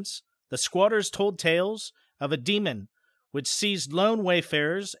insistence, the squatters told tales of a demon which seized lone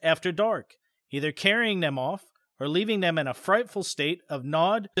wayfarers after dark, either carrying them off or leaving them in a frightful state of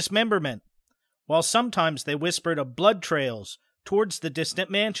gnawed dismemberment, while sometimes they whispered of blood trails towards the distant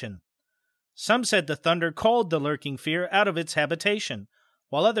mansion. Some said the thunder called the Lurking Fear out of its habitation,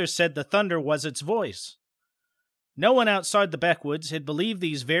 while others said the thunder was its voice. No one outside the backwoods had believed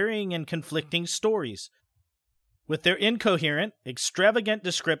these varying and conflicting stories, with their incoherent, extravagant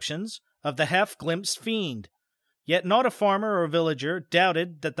descriptions of the half-glimpsed fiend. Yet not a farmer or villager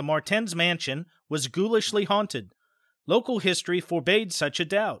doubted that the Martens mansion was ghoulishly haunted. Local history forbade such a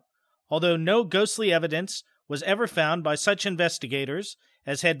doubt. although no ghostly evidence was ever found by such investigators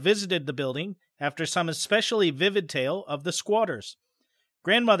as had visited the building after some especially vivid tale of the squatters.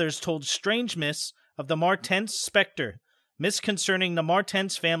 Grandmothers told strange myths of the Martens spectre, myths concerning the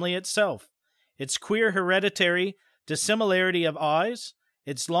Martens family itself, its queer hereditary dissimilarity of eyes,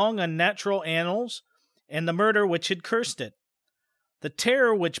 its long unnatural annals, and the murder which had cursed it. The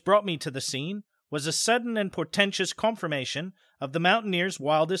terror which brought me to the scene was a sudden and portentous confirmation of the mountaineers'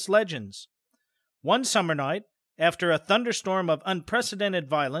 wildest legends. One summer night, after a thunderstorm of unprecedented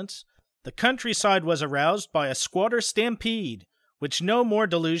violence, the countryside was aroused by a squatter stampede, which no more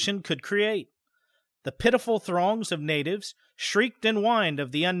delusion could create. The pitiful throngs of natives shrieked and whined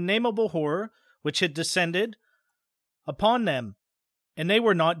of the unnameable horror which had descended upon them, and they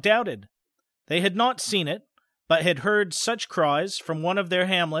were not doubted. They had not seen it, but had heard such cries from one of their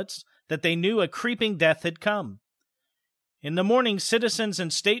hamlets that they knew a creeping death had come. In the morning, citizens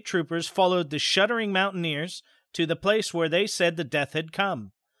and state troopers followed the shuddering mountaineers to the place where they said the death had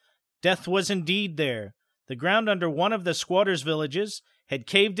come. Death was indeed there. The ground under one of the squatters' villages had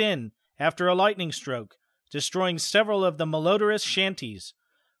caved in after a lightning stroke, destroying several of the malodorous shanties.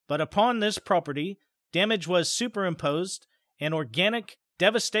 But upon this property, damage was superimposed, an organic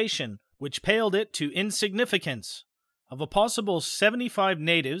devastation which paled it to insignificance. Of a possible 75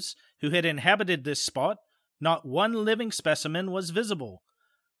 natives who had inhabited this spot, not one living specimen was visible.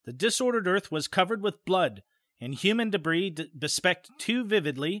 The disordered earth was covered with blood, and human debris bespecked too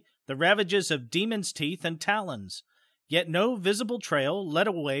vividly the ravages of demons' teeth and talons, yet no visible trail led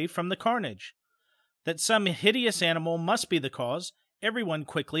away from the carnage. That some hideous animal must be the cause, everyone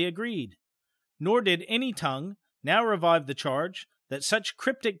quickly agreed. Nor did any tongue now revive the charge that such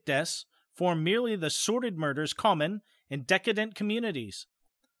cryptic deaths form merely the sordid murders common in decadent communities.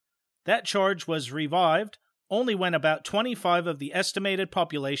 That charge was revived only when about 25 of the estimated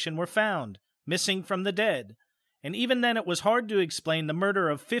population were found, missing from the dead, and even then it was hard to explain the murder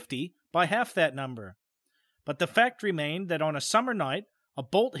of 50 by half that number. But the fact remained that on a summer night a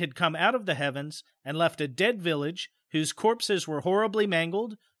bolt had come out of the heavens and left a dead village whose corpses were horribly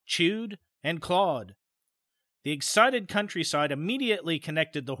mangled, chewed, and clawed. The excited countryside immediately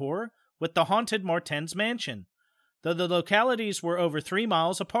connected the horror with the haunted Martens mansion, though the localities were over 3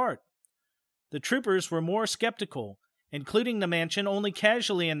 miles apart. The troopers were more skeptical, including the mansion only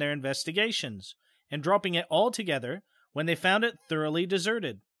casually in their investigations, and dropping it altogether when they found it thoroughly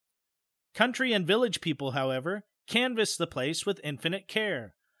deserted. Country and village people, however, canvassed the place with infinite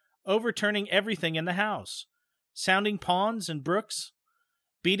care, overturning everything in the house, sounding ponds and brooks,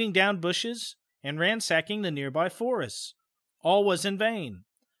 beating down bushes, and ransacking the nearby forests. All was in vain.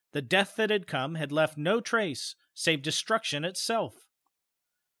 The death that had come had left no trace save destruction itself.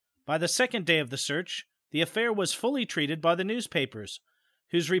 By the second day of the search, the affair was fully treated by the newspapers,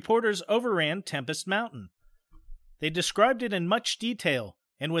 whose reporters overran Tempest Mountain. They described it in much detail,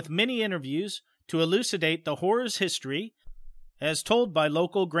 and with many interviews to elucidate the horror's history as told by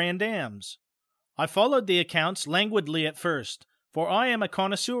local grandames. I followed the accounts languidly at first, for I am a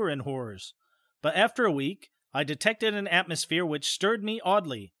connoisseur in horrors, but after a week I detected an atmosphere which stirred me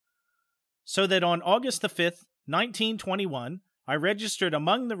oddly, so that on August the 5th, 1921, I registered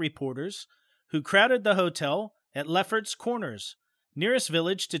among the reporters who crowded the hotel at Lefferts Corners, nearest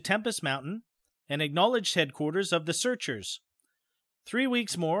village to Tempest Mountain, and acknowledged headquarters of the searchers. 3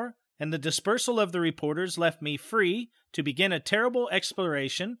 weeks more, and the dispersal of the reporters left me free to begin a terrible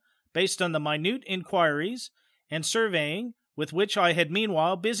exploration based on the minute inquiries and surveying with which I had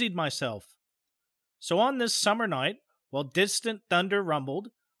meanwhile busied myself. So on this summer night, while distant thunder rumbled,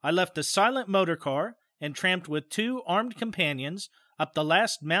 I left the silent motor car and tramped with 2 armed companions up the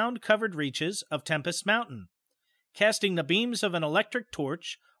last mound-covered reaches of Tempest Mountain, casting the beams of an electric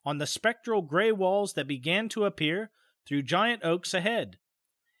torch on the spectral gray walls that began to appear through giant oaks ahead.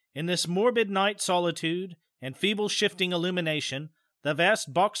 In this morbid night solitude and feeble shifting illumination, the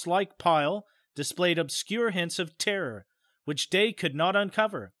vast box-like pile displayed obscure hints of terror, which day could not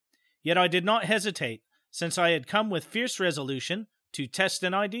uncover. Yet I did not hesitate, since I had come with fierce resolution to test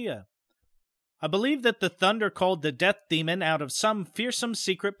an idea. I believed that the thunder called the death demon out of some fearsome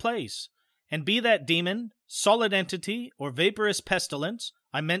secret place, and be that demon, solid entity, or vaporous pestilence,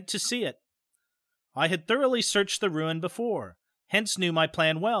 I meant to see it. I had thoroughly searched the ruin before, hence knew my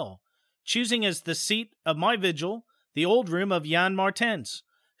plan well, choosing as the seat of my vigil the old room of Jan Martens,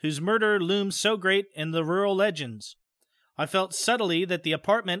 whose murder looms so great in the rural legends. I felt subtly that the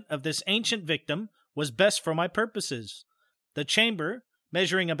apartment of this ancient victim was best for my purposes. The chamber,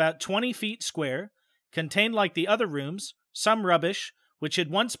 measuring about 20 feet square, contained, like the other rooms, some rubbish which had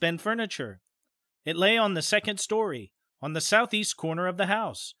once been furniture. It lay on the second story, on the southeast corner of the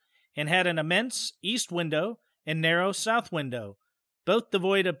house, and had an immense east window and narrow south window, both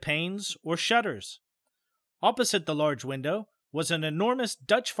devoid of panes or shutters. Opposite the large window was an enormous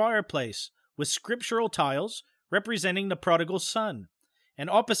Dutch fireplace with scriptural tiles representing the prodigal son, and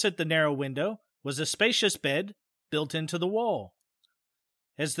opposite the narrow window was a spacious bed built into the wall.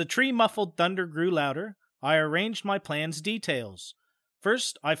 As the tree-muffled thunder grew louder, I arranged my plan's details.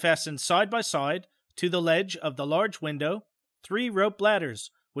 First, I fastened side by side to the ledge of the large window 3 rope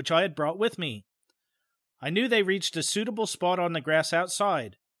ladders, which I had brought with me. I knew they reached a suitable spot on the grass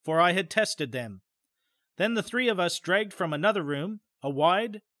outside, for I had tested them. Then the 3 of us dragged from another room a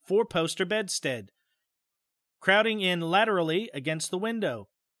wide 4-poster bedstead, crowding in laterally against the window.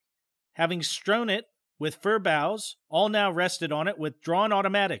 Having strewn it with fir boughs, all now rested on it with drawn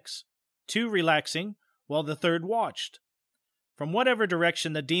automatics, 2 relaxing, while the 3rd watched. From whatever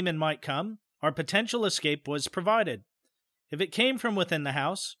direction the demon might come, our potential escape was provided. If it came from within the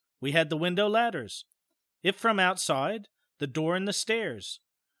house, we had the window ladders. If from outside, the door and the stairs.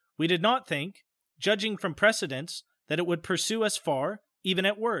 We did not think, judging from precedents, that it would pursue us far, even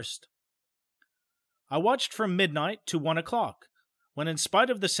at worst. I watched from midnight to 1 o'clock, when in spite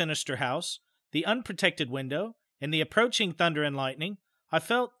of the sinister house, the unprotected window, and the approaching thunder and lightning, I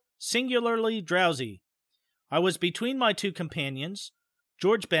felt singularly drowsy. I was between my 2 companions,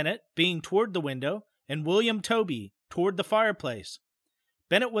 George Bennet being toward the window, and William Toby toward the fireplace.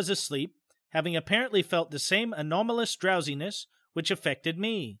 Bennet was asleep, having apparently felt the same anomalous drowsiness which affected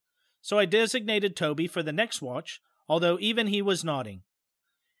me, so I designated Toby for the next watch, although even he was nodding.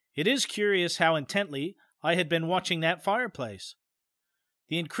 It is curious how intently I had been watching that fireplace.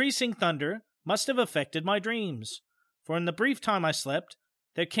 The increasing thunder must have affected my dreams, for in the brief time I slept,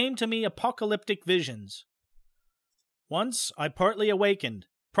 there came to me apocalyptic visions. Once I partly awakened,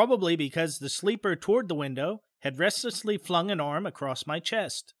 probably because the sleeper toward the window had restlessly flung an arm across my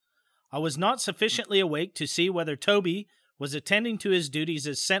chest. I was not sufficiently awake to see whether Toby was attending to his duties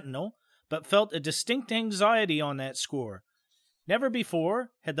as sentinel, but felt a distinct anxiety on that score. Never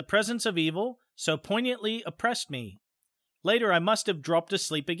before had the presence of evil so poignantly oppressed me. Later I must have dropped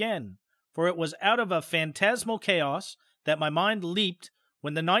asleep again, for it was out of a phantasmal chaos that my mind leaped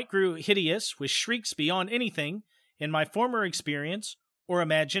when the night grew hideous with shrieks beyond anything in my former experience or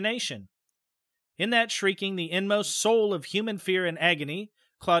imagination. In that shrieking, the inmost soul of human fear and agony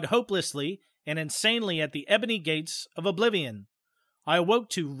clawed hopelessly and insanely at the ebony gates of oblivion. I awoke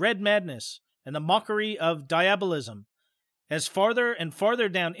to red madness and the mockery of diabolism. As farther and farther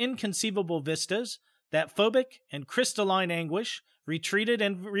down inconceivable vistas, that phobic and crystalline anguish retreated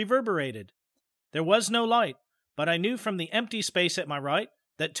and reverberated. There was no light, but I knew from the empty space at my right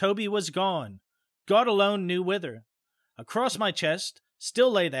that Toby was gone. God alone knew whither. Across my chest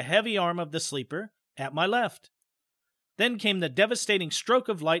still lay the heavy arm of the sleeper at my left. Then came the devastating stroke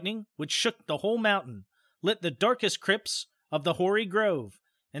of lightning which shook the whole mountain, lit the darkest crypts of the hoary grove,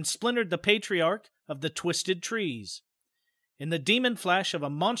 and splintered the patriarch of the twisted trees. In the demon flash of a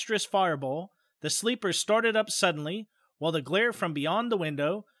monstrous fireball, the sleeper started up suddenly, while the glare from beyond the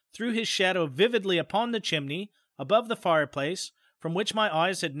window threw his shadow vividly upon the chimney above the fireplace from which my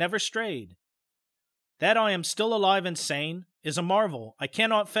eyes had never strayed. That I am still alive and sane is a marvel I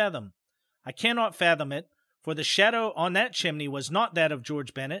cannot fathom. I cannot fathom it, for the shadow on that chimney was not that of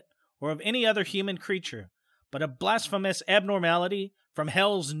George Bennet or of any other human creature, but a blasphemous abnormality from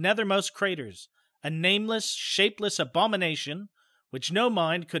hell's nethermost craters, a nameless, shapeless abomination which no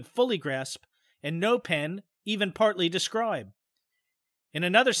mind could fully grasp and no pen even partly describe. In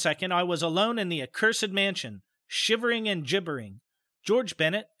another second I was alone in the accursed mansion, shivering and gibbering. George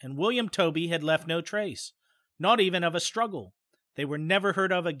Bennet and William Toby had left no trace, not even of a struggle. They were never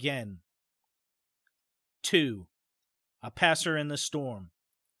heard of again. 2. A passer in the storm.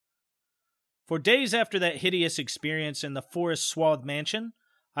 For days after that hideous experience in the forest-swathed mansion,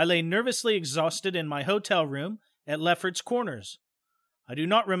 I lay nervously exhausted in my hotel room at Lefferts Corners. I do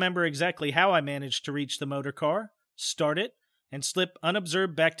not remember exactly how I managed to reach the motor car, start it, and slip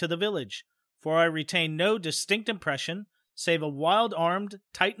unobserved back to the village, for I retained no distinct impression save of wild-armed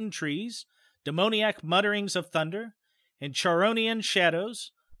Titan trees, demoniac mutterings of thunder, and Charonian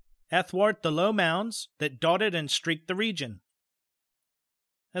shadows athwart the low mounds that dotted and streaked the region.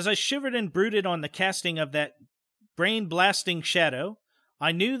 As I shivered and brooded on the casting of that brain-blasting shadow,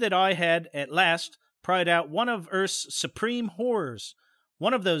 I knew that I had at last pried out one of earth's supreme horrors,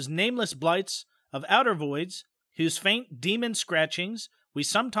 one of those nameless blights of outer voids whose faint demon scratchings we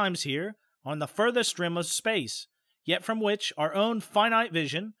sometimes hear on the furthest rim of space, yet from which our own finite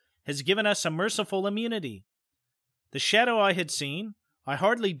vision has given us a merciful immunity. The shadow I had seen, I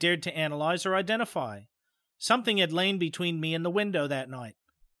hardly dared to analyze or identify. Something had lain between me and the window that night.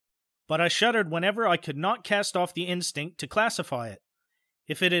 but I shuddered whenever I could not cast off the instinct to classify it.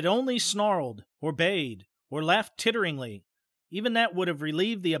 If it had only snarled, or bayed, or laughed titteringly, even that would have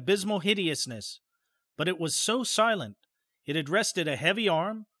relieved the abysmal hideousness. But it was so silent. It had rested a heavy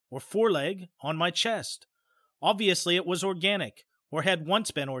arm, or foreleg, on my chest. Obviously it was organic, or had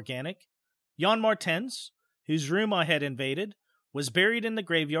once been organic. Jan Martens, whose room I had invaded, was buried in the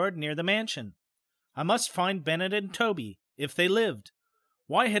graveyard near the mansion. I must find Bennett and Toby, if they lived.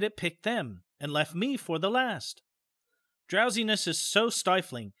 Why had it picked them, and left me for the last? Drowsiness is so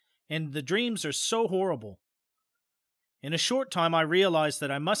stifling, and the dreams are so horrible. In a short time I realized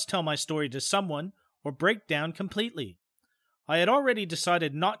that I must tell my story to someone, or break down completely. I had already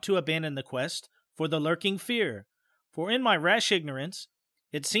decided not to abandon the quest for the lurking fear, for in my rash ignorance,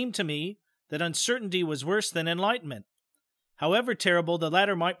 it seemed to me that uncertainty was worse than enlightenment, however terrible the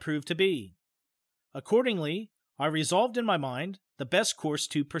latter might prove to be. Accordingly, I resolved in my mind the best course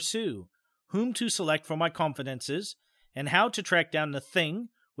to pursue, whom to select for my confidences, and how to track down the thing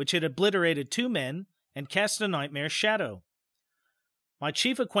which had obliterated 2 men and cast a nightmare shadow. My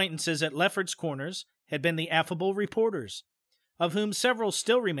chief acquaintances at Lefferts Corners had been the affable reporters, of whom several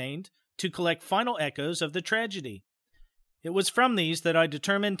still remained to collect final echoes of the tragedy. It was from these that I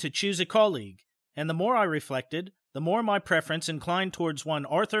determined to choose a colleague, and the more I reflected, the more my preference inclined towards one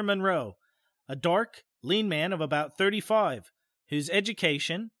Arthur Monroe, a dark, lean man of about 35, whose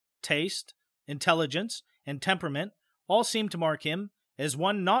education, taste, intelligence, and temperament all seemed to mark him as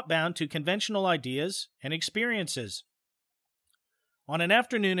one not bound to conventional ideas and experiences. On an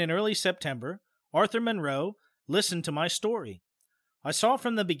afternoon in early September, Arthur Monroe listened to my story. I saw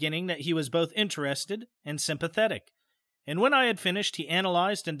from the beginning that he was both interested and sympathetic, and when I had finished he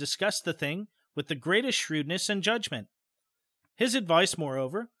analyzed and discussed the thing with the greatest shrewdness and judgment. His advice,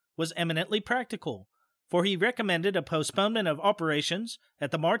 moreover, was eminently practical, for he recommended a postponement of operations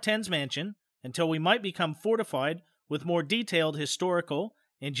at the Martens mansion until we might become fortified with more detailed historical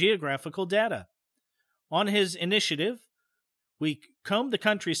and geographical data. On his initiative, we combed the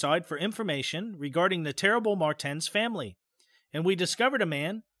countryside for information regarding the terrible Martens family, and we discovered a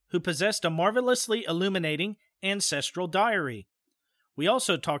man who possessed a marvelously illuminating ancestral diary. We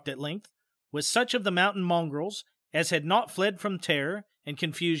also talked at length with such of the mountain mongrels as had not fled from terror and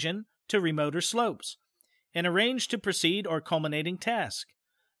confusion to remoter slopes, and arranged to proceed our culminating task,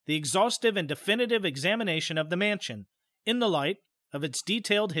 the exhaustive and definitive examination of the mansion, in the light of its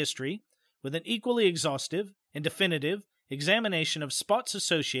detailed history, with an equally exhaustive and definitive examination of spots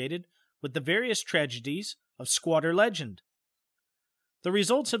associated with the various tragedies of squatter legend. The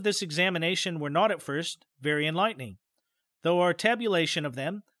results of this examination were not at first very enlightening, though our tabulation of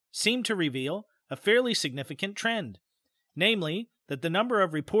them seemed to reveal a fairly significant trend, namely that the number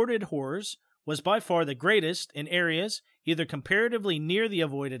of reported horrors was by far the greatest in areas either comparatively near the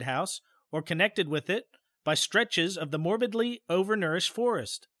avoided house or connected with it by stretches of the morbidly overnourished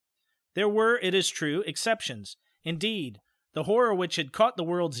forest. There were, it is true, exceptions. Indeed, the horror which had caught the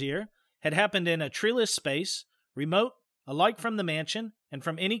world's ear had happened in a treeless space, remote alike from the mansion and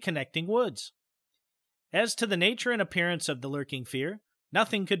from any connecting woods. As to the nature and appearance of the lurking fear,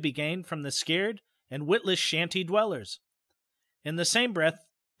 nothing could be gained from the scared and witless shanty dwellers. In the same breath,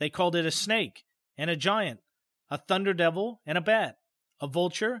 they called it a snake and a giant, a thunder devil and a bat, a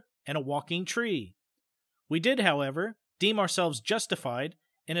vulture and a walking tree. We did, however, deem ourselves justified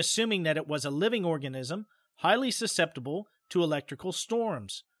in assuming that it was a living organism highly susceptible to electrical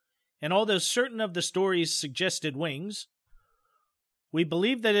storms, and although certain of the stories suggested wings, we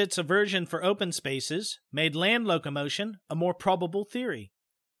believed that its aversion for open spaces made land locomotion a more probable theory.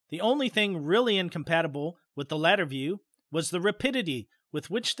 The only thing really incompatible with the latter view was the rapidity with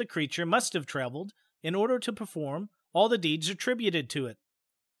which the creature must have traveled in order to perform all the deeds attributed to it.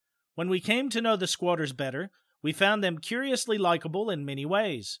 When we came to know the squatters better, we found them curiously likable in many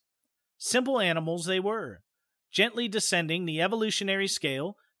ways. Simple animals they were, gently descending the evolutionary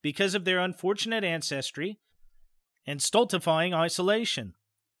scale because of their unfortunate ancestry and stultifying isolation.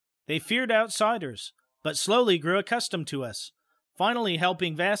 They feared outsiders, but slowly grew accustomed to us, finally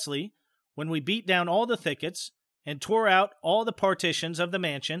helping vastly when we beat down all the thickets and tore out all the partitions of the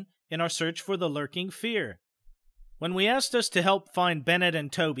mansion in our search for the lurking fear. When we asked us to help find Bennett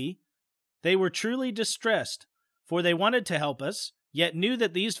and Toby, they were truly distressed, for they wanted to help us, yet knew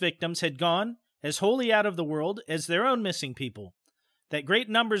that these victims had gone as wholly out of the world as their own missing people, that great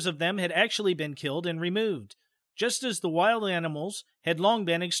numbers of them had actually been killed and removed, just as the wild animals had long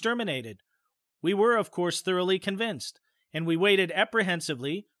been exterminated. We were, of course, thoroughly convinced, and we waited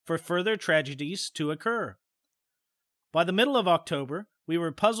apprehensively for further tragedies to occur. By the middle of October, we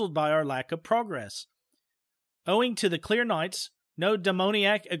were puzzled by our lack of progress. Owing to the clear nights, no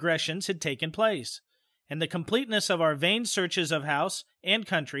demoniac aggressions had taken place, and the completeness of our vain searches of house and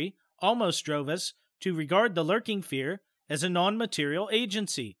country almost drove us to regard the lurking fear as a non-material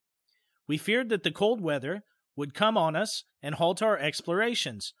agency. We feared that the cold weather would come on us and halt our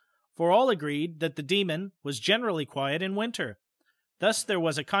explorations, for all agreed that the demon was generally quiet in winter. Thus there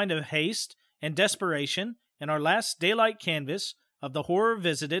was a kind of haste and desperation in our last daylight canvass of the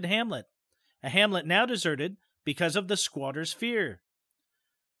horror-visited hamlet, a hamlet now deserted because of the squatter's fear.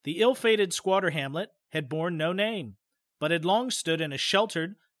 The ill-fated squatter hamlet had borne no name, but had long stood in a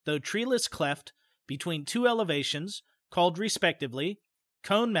sheltered, though treeless cleft between two elevations called respectively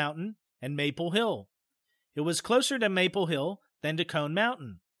Cone Mountain and Maple Hill. It was closer to Maple Hill than to Cone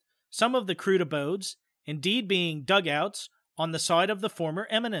Mountain, some of the crude abodes indeed being dugouts on the side of the former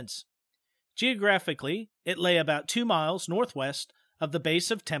eminence. Geographically, it lay about 2 miles northwest of the base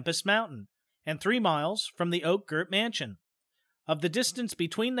of Tempest Mountain, and 3 miles from the oak-girt mansion. Of the distance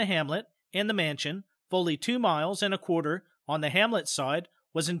between the hamlet and the mansion, fully 2 miles and a quarter on the hamlet side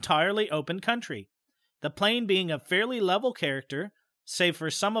was entirely open country, the plain being of fairly level character, save for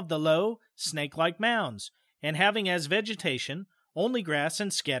some of the low, snake-like mounds, and having as vegetation only grass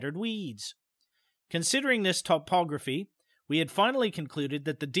and scattered weeds. Considering this topography, we had finally concluded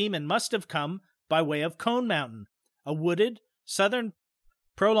that the demon must have come by way of Cone Mountain, a wooded, southern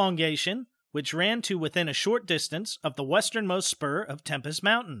prolongation which ran to within a short distance of the westernmost spur of Tempest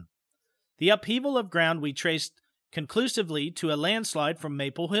Mountain. The upheaval of ground we traced conclusively to a landslide from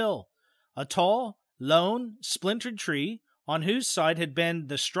Maple Hill, a tall, lone, splintered tree on whose side had been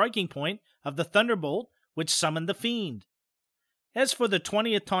the striking point of the thunderbolt which summoned the fiend. As for the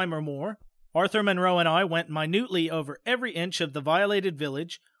 20th time or more, Arthur Monroe and I went minutely over every inch of the violated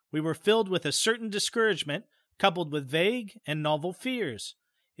village. We were filled with a certain discouragement coupled with vague and novel fears.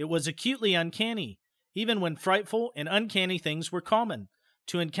 It was acutely uncanny, even when frightful and uncanny things were common,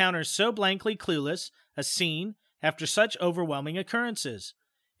 to encounter so blankly clueless a scene after such overwhelming occurrences,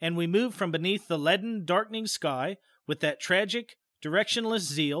 and we moved from beneath the leaden, darkening sky with that tragic, directionless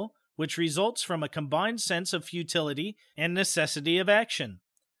zeal which results from a combined sense of futility and necessity of action.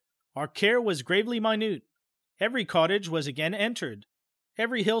 Our care was gravely minute. Every cottage was again entered.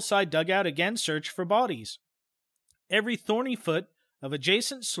 Every hillside dugout again searched for bodies. Every thorny foot of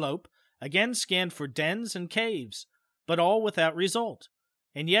adjacent slope again scanned for dens and caves, but all without result.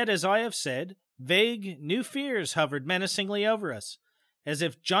 And yet, as I have said, vague, new fears hovered menacingly over us, as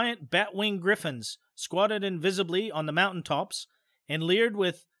if giant bat-winged griffins squatted invisibly on the mountain-tops and leered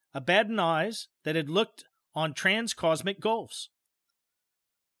with Abaddon eyes that had looked on trans-cosmic gulfs.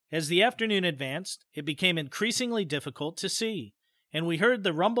 As the afternoon advanced, it became increasingly difficult to see, and we heard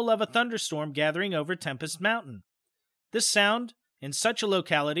the rumble of a thunderstorm gathering over Tempest Mountain. This sound, in such a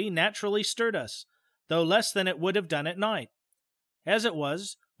locality, naturally stirred us, though less than it would have done at night. As it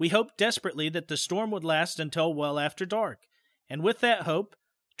was, we hoped desperately that the storm would last until well after dark, and with that hope,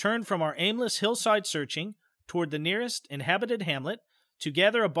 turned from our aimless hillside searching toward the nearest inhabited hamlet to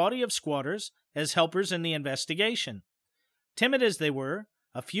gather a body of squatters as helpers in the investigation. Timid as they were,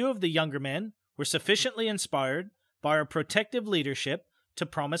 a few of the younger men were sufficiently inspired by our protective leadership to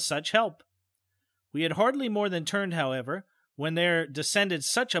promise such help. We had hardly more than turned, however, when there descended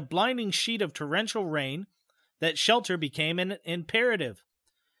such a blinding sheet of torrential rain that shelter became an imperative.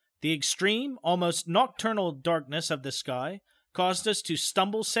 The extreme, almost nocturnal darkness of the sky caused us to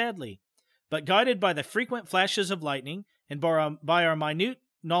stumble sadly, but guided by the frequent flashes of lightning and by our minute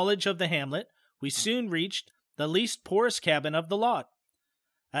knowledge of the hamlet, we soon reached the least porous cabin of the lot,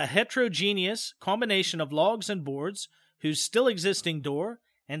 a heterogeneous combination of logs and boards whose still existing door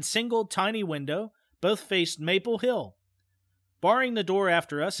and single tiny window both faced Maple Hill. Barring the door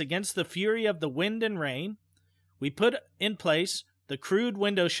after us against the fury of the wind and rain, we put in place the crude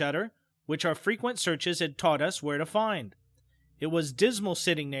window shutter which our frequent searches had taught us where to find. It was dismal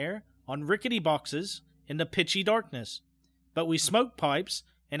sitting there on rickety boxes in the pitchy darkness, but we smoked pipes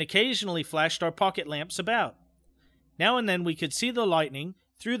and occasionally flashed our pocket lamps about. Now and then we could see the lightning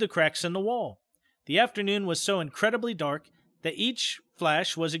through the cracks in the wall. The afternoon was so incredibly dark that each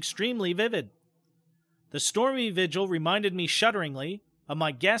flash was extremely vivid. The stormy vigil reminded me shudderingly of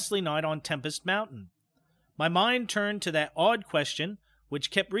my ghastly night on Tempest Mountain. My mind turned to that odd question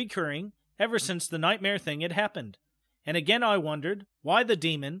which kept recurring ever since the nightmare thing had happened, and again I wondered why the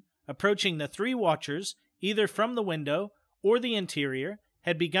demon, approaching the 3 watchers either from the window or the interior,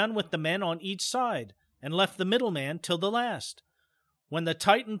 had begun with the men on each side and left the middleman till the last, when the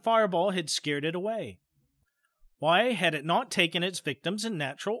Titan fireball had scared it away. Why had it not taken its victims in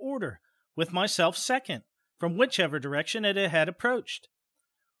natural order, with myself second, from whichever direction it had approached?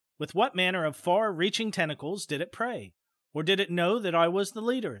 With what manner of far-reaching tentacles did it prey? Or did it know that I was the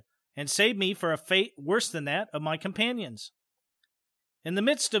leader, and save me for a fate worse than that of my companions? In the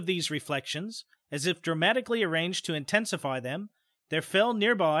midst of these reflections, as if dramatically arranged to intensify them, there fell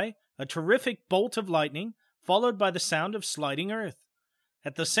nearby a terrific bolt of lightning, followed by the sound of sliding earth.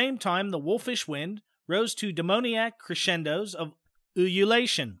 At the same time, the wolfish wind rose to demoniac crescendos of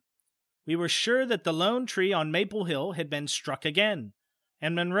ululation. We were sure that the lone tree on Maple Hill had been struck again,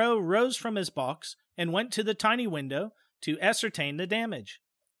 and Monroe rose from his box and went to the tiny window to ascertain the damage.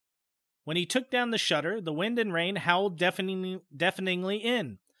 When he took down the shutter, the wind and rain howled deafeningly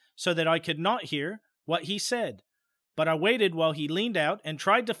in, so that I could not hear what he said, but I waited while he leaned out and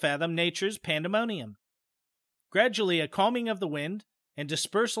tried to fathom nature's pandemonium. Gradually a calming of the wind and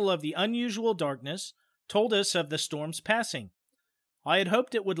dispersal of the unusual darkness told us of the storm's passing. I had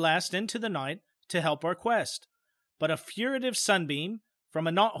hoped it would last into the night to help our quest, but a furtive sunbeam from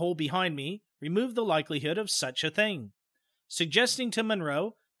a knothole behind me removed the likelihood of such a thing. Suggesting to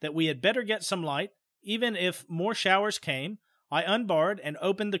Monroe that we had better get some light, even if more showers came, I unbarred and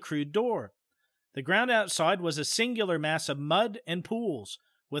opened the crude door. The ground outside was a singular mass of mud and pools,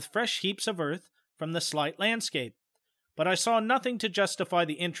 with fresh heaps of earth from the slight landscape, but I saw nothing to justify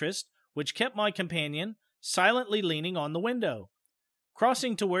the interest which kept my companion silently leaning on the window.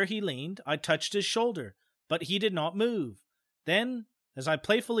 Crossing to where he leaned, I touched his shoulder, but he did not move. Then, as I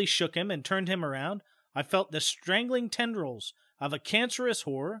playfully shook him and turned him around, I felt the strangling tendrils of a cancerous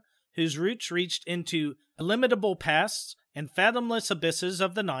horror whose roots reached into illimitable pasts and fathomless abysses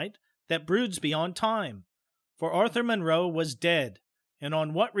of the night that broods beyond time. For Arthur Monroe was dead, and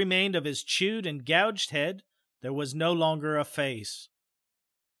on what remained of his chewed and gouged head there was no longer a face.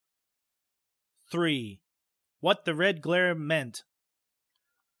 3. What the red glare meant.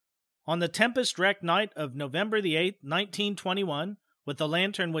 On the tempest-wrecked night of November the 8th, 1921, with the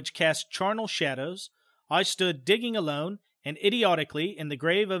lantern which cast charnel shadows, I stood digging alone and idiotically in the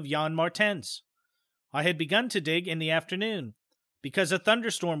grave of Jan Martens. I had begun to dig in the afternoon, because a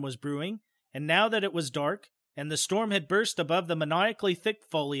thunderstorm was brewing, and now that it was dark, and the storm had burst above the maniacally thick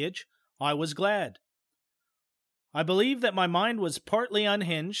foliage, I was glad. I believe that my mind was partly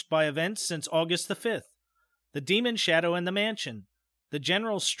unhinged by events since August the 5th, the demon shadow in the mansion, the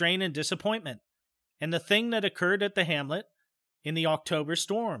general strain and disappointment, and the thing that occurred at the hamlet in the October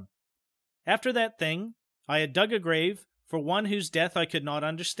storm. After that thing, I had dug a grave for one whose death I could not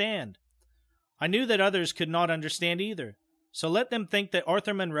understand. I knew that others could not understand either, so let them think that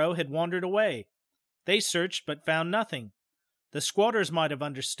Arthur Monroe had wandered away. They searched but found nothing. The squatters might have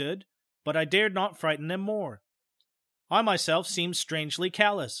understood, but I dared not frighten them more. I myself seemed strangely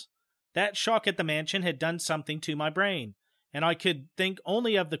callous. That shock at the mansion had done something to my brain, and I could think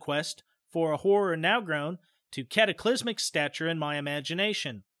only of the quest for a horror now grown to cataclysmic stature in my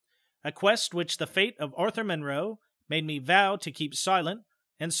imagination, a quest which the fate of Arthur Monroe made me vow to keep silent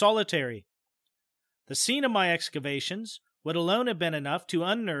and solitary. The scene of my excavations would alone have been enough to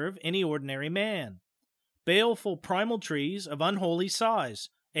unnerve any ordinary man. Baleful primal trees of unholy size,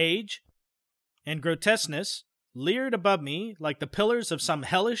 age, and grotesqueness leered above me like the pillars of some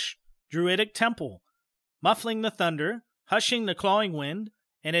hellish, druidic temple, muffling the thunder, hushing the clawing wind,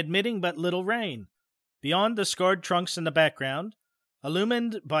 and admitting but little rain. Beyond the scarred trunks in the background,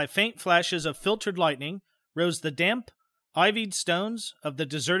 illumined by faint flashes of filtered lightning, rose the damp, ivied stones of the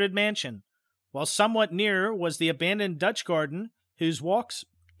deserted mansion, while somewhat nearer was the abandoned Dutch garden whose walks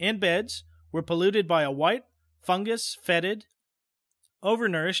and beds were polluted by a white, fungus-fetid,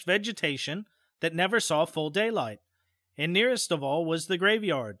 overnourished vegetation that never saw full daylight. And nearest of all was the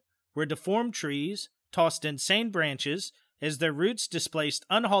graveyard, where deformed trees tossed insane branches as their roots displaced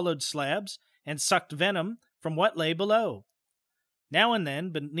unhollowed slabs and sucked venom from what lay below. Now and then,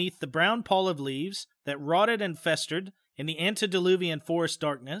 beneath the brown pall of leaves that rotted and festered in the antediluvian forest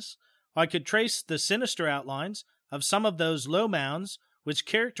darkness, I could trace the sinister outlines of some of those low mounds which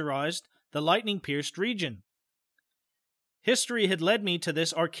characterized the lightning-pierced region. History had led me to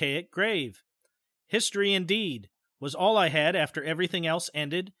this archaic grave. History, indeed, was all I had after everything else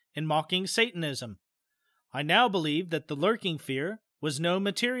ended in mocking Satanism. I now believed that the lurking fear was no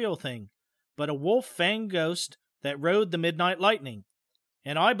material thing, but a wolf-fanged ghost that rode the midnight lightning,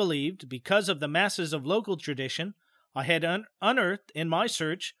 and I believed, because of the masses of local tradition I had unearthed in my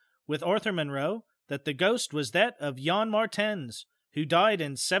search with Arthur Monroe, that the ghost was that of Jan Martens, who died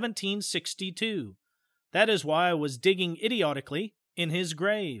in 1762. That is why I was digging idiotically in his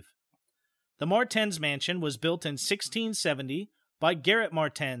grave. The Martens mansion was built in 1670 by Gerrit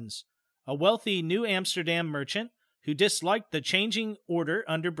Martens, a wealthy New Amsterdam merchant who disliked the changing order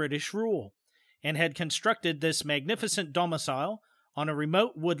under British rule, and had constructed this magnificent domicile on a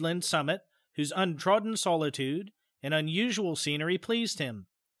remote woodland summit whose untrodden solitude and unusual scenery pleased him.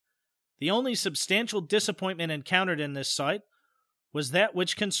 The only substantial disappointment encountered in this site was that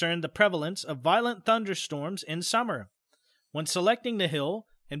which concerned the prevalence of violent thunderstorms in summer. When selecting the hill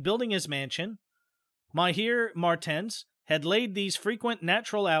and building his mansion, Mynheer Martens had laid these frequent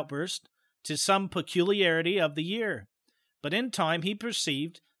natural outbursts to some peculiarity of the year, but in time he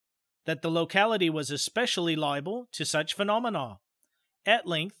perceived that the locality was especially liable to such phenomena. At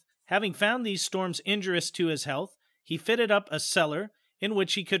length, having found these storms injurious to his health, he fitted up a cellar in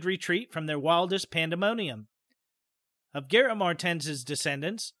which he could retreat from their wildest pandemonium. Of Gerrit Martens's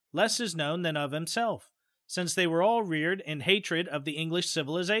descendants, less is known than of himself, since they were all reared in hatred of the English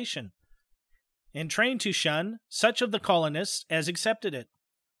civilization, and trained to shun such of the colonists as accepted it.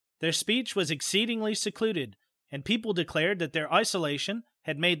 Their speech was exceedingly secluded, and people declared that their isolation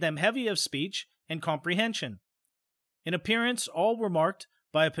had made them heavy of speech and comprehension. In appearance, all were marked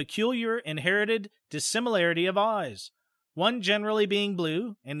by a peculiar inherited dissimilarity of eyes, one generally being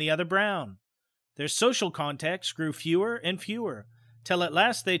blue and the other brown. Their social contacts grew fewer and fewer, till at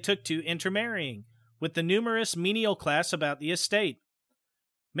last they took to intermarrying with the numerous menial class about the estate.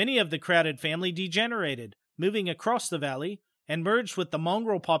 Many of the crowded family degenerated, moving across the valley, and merged with the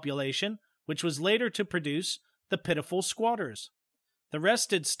mongrel population which was later to produce the pitiful squatters. The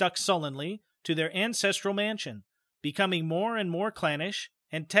rest had stuck sullenly to their ancestral mansion, becoming more and more clannish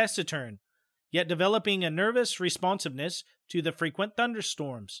and taciturn, yet developing a nervous responsiveness to the frequent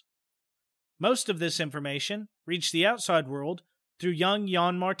thunderstorms. Most of this information reached the outside world through young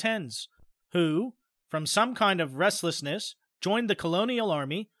Jan Martens, who, from some kind of restlessness, joined the colonial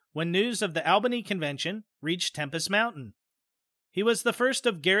army when news of the Albany Convention reached Tempest Mountain. He was the first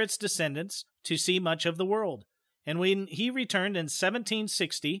of Gerrit's descendants to see much of the world, and when he returned in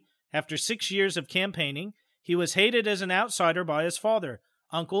 1760, after 6 years of campaigning, he was hated as an outsider by his father,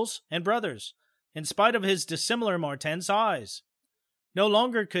 uncles, and brothers, in spite of his dissimilar Martens eyes. No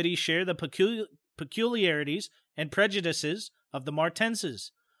longer could he share the peculiarities and prejudices of the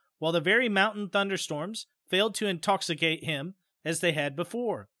Martenses, while the very mountain thunderstorms failed to intoxicate him as they had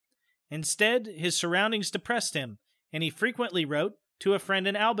before. Instead, his surroundings depressed him, and he frequently wrote to a friend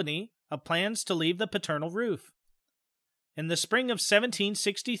in Albany of plans to leave the paternal roof. In the spring of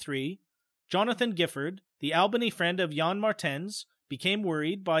 1763, Jonathan Gifford, the Albany friend of Jan Martens, became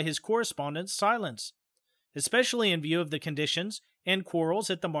worried by his correspondent's silence, especially in view of the conditions and quarrels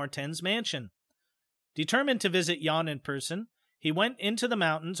at the Martens mansion. Determined to visit Jan in person, he went into the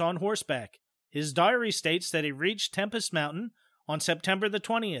mountains on horseback. His diary states that he reached Tempest Mountain on September the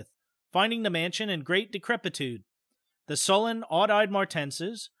 20th, finding the mansion in great decrepitude. The sullen, odd-eyed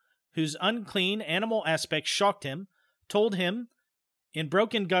Martenses, whose unclean animal aspect shocked him, told him in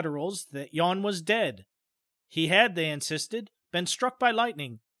broken gutturals that Jan was dead. He had, they insisted, been struck by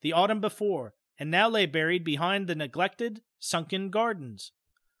lightning the autumn before, and now lay buried behind the neglected, sunken gardens.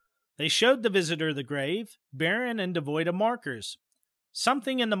 They showed the visitor the grave, barren and devoid of markers.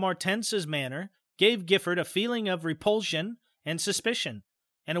 Something in the Martenses' manner gave Gifford a feeling of repulsion and suspicion,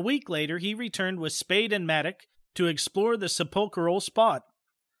 and a week later he returned with spade and mattock to explore the sepulchral spot.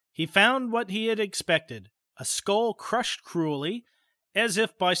 He found what he had expected, a skull crushed cruelly, as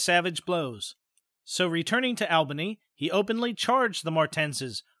if by savage blows. So returning to Albany, he openly charged the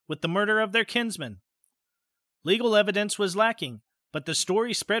Martenses with the murder of their kinsman. Legal evidence was lacking, but the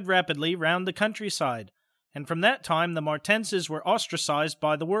story spread rapidly round the countryside, and from that time the Martenses were ostracized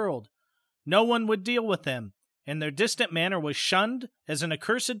by the world. No one would deal with them, and their distant manor was shunned as an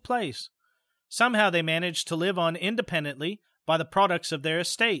accursed place. Somehow they managed to live on independently by the products of their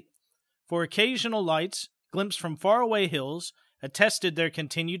estate, for occasional lights, glimpsed from faraway hills, attested their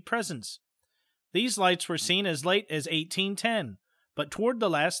continued presence. These lights were seen as late as 1810, but toward the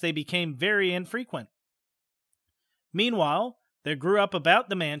last they became very infrequent. Meanwhile, there grew up about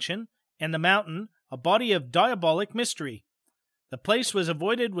the mansion and the mountain a body of diabolic mystery. The place was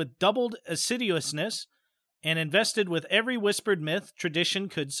avoided with doubled assiduousness and invested with every whispered myth tradition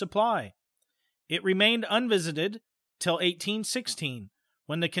could supply. It remained unvisited till 1816,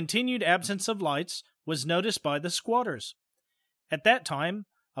 when the continued absence of lights was noticed by the squatters. At that time,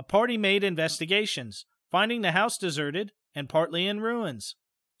 a party made investigations, finding the house deserted and partly in ruins.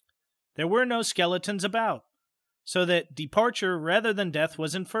 There were no skeletons about, so that departure rather than death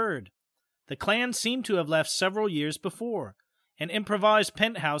was inferred. The clan seemed to have left several years before, and improvised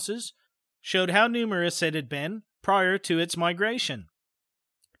penthouses showed how numerous it had been prior to its migration.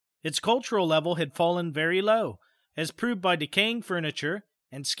 Its cultural level had fallen very low, as proved by decaying furniture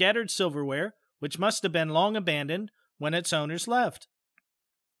and scattered silverware, which must have been long abandoned when its owners left.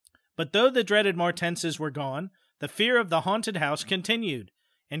 But though the dreaded Martenses were gone, the fear of the haunted house continued,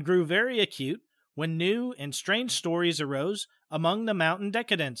 and grew very acute when new and strange stories arose among the mountain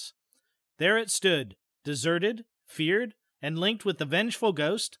decadents. There it stood, deserted, feared, and linked with the vengeful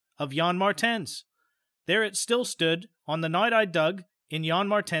ghost of Jan Martens. There it still stood on the night I dug in Jan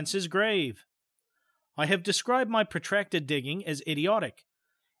Martens's grave. I have described my protracted digging as idiotic,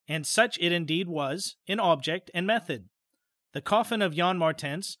 and such it indeed was in object and method. The coffin of Jan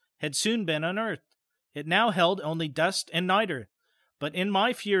Martens had soon been unearthed. It now held only dust and niter, but in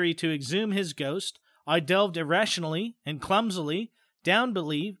my fury to exhume his ghost, I delved irrationally and clumsily down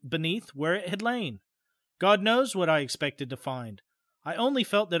beneath where it had lain. God knows what I expected to find. I only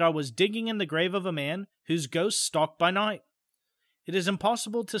felt that I was digging in the grave of a man whose ghost stalked by night. It is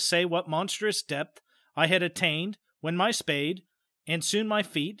impossible to say what monstrous depth I had attained when my spade, and soon my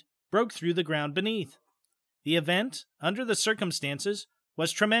feet, broke through the ground beneath. The event, under the circumstances,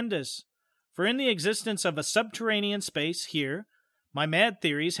 was tremendous, for in the existence of a subterranean space here, my mad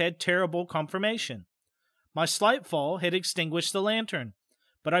theories had terrible confirmation. My slight fall had extinguished the lantern,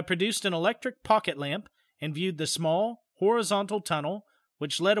 but I produced an electric pocket lamp and viewed the small, horizontal tunnel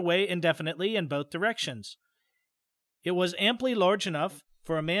which led away indefinitely in both directions. It was amply large enough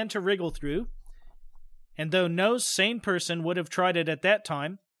for a man to wriggle through, and though no sane person would have tried it at that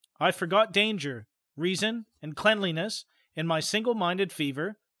time, I forgot danger, reason, and cleanliness in my single-minded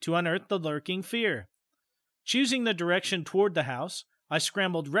fever to unearth the lurking fear. Choosing the direction toward the house, I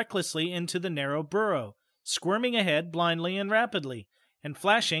scrambled recklessly into the narrow burrow, squirming ahead blindly and rapidly, and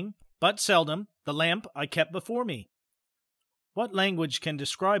flashing, but seldom, the lamp I kept before me. What language can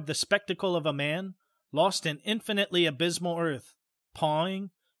describe the spectacle of a man lost in infinitely abysmal earth,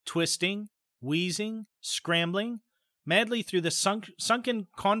 pawing, twisting, wheezing, scrambling, madly through the sunken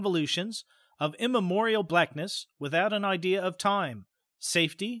convolutions of immemorial blackness without an idea of time,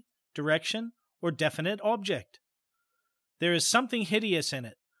 safety, direction, or definite object? There is something hideous in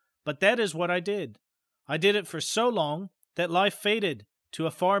it, but that is what I did. I did it for so long that life faded to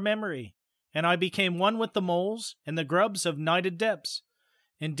a far memory, and I became one with the moles and the grubs of nighted depths.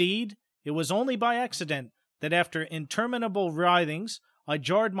 Indeed, it was only by accident that after interminable writhings I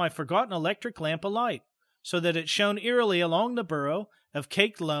jarred my forgotten electric lamp alight, so that it shone eerily along the burrow of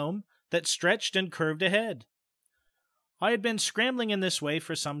caked loam that stretched and curved ahead. I had been scrambling in this way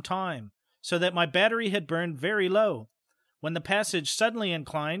for some time, so that my battery had burned very low, when the passage suddenly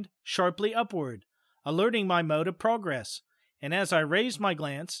inclined sharply upward, alerting my mode of progress, and as I raised my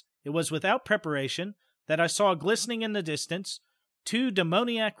glance, it was without preparation that I saw glistening in the distance 2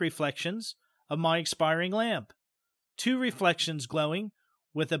 demoniac reflections of my expiring lamp, 2 reflections glowing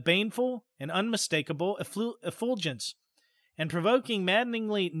with a baneful and unmistakable effulgence, and provoking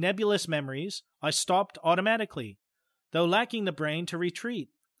maddeningly nebulous memories. I stopped automatically, though lacking the brain to retreat.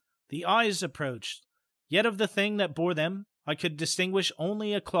 The eyes approached, yet of the thing that bore them I could distinguish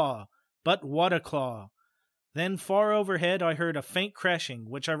only a claw, but what a claw! Then far overhead I heard a faint crashing,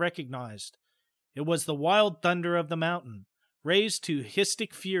 which I recognized. It was the wild thunder of the mountain, raised to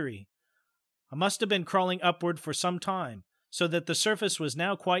hystic fury. I must have been crawling upward for some time, so that the surface was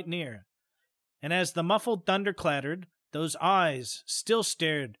now quite near. And as the muffled thunder clattered, those eyes still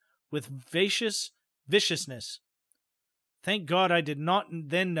stared with viciousness. Thank God I did not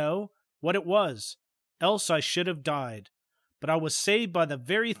then know what it was, else I should have died. But I was saved by the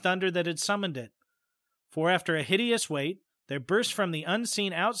very thunder that had summoned it. For after a hideous wait, there burst from the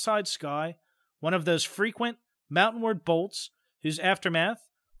unseen outside sky one of those frequent mountainward bolts whose aftermath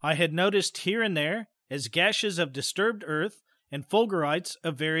I had noticed here and there as gashes of disturbed earth and fulgurites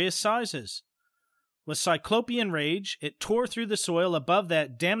of various sizes. With cyclopean rage, it tore through the soil above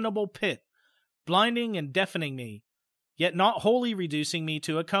that damnable pit, blinding and deafening me, yet not wholly reducing me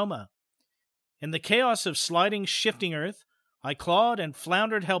to a coma. In the chaos of sliding, shifting earth, I clawed and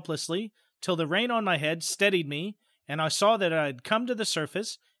floundered helplessly till the rain on my head steadied me, and I saw that I had come to the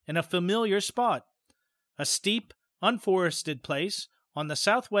surface in a familiar spot, a steep, unforested place on the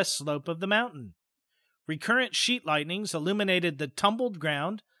southwest slope of the mountain. Recurrent sheet lightnings illuminated the tumbled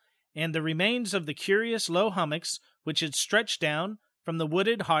ground and the remains of the curious low hummocks which had stretched down from the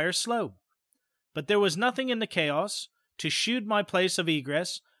wooded higher slope. But there was nothing in the chaos to shade my place of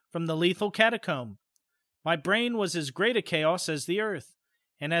egress from the lethal catacomb. My brain was as great a chaos as the earth,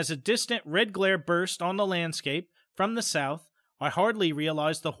 and as a distant red glare burst on the landscape from the south, I hardly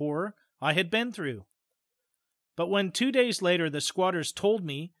realized the horror I had been through. But when 2 days later the squatters told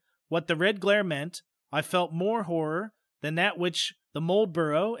me what the red glare meant, I felt more horror than that which the mold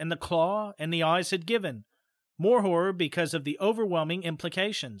burrow and the claw and the eyes had given, more horror because of the overwhelming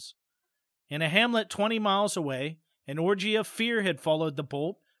implications. In a hamlet 20 miles away, an orgy of fear had followed the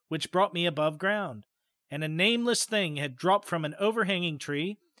bolt which brought me above ground, and a nameless thing had dropped from an overhanging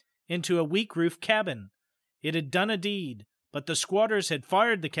tree into a weak-roof cabin. It had done a deed, but the squatters had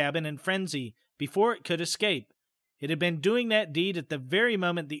fired the cabin in frenzy before it could escape. It had been doing that deed at the very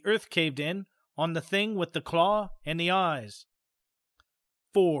moment the earth caved in on the thing with the claw and the eyes.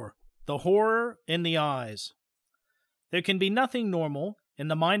 4. The horror in the eyes. There can be nothing normal in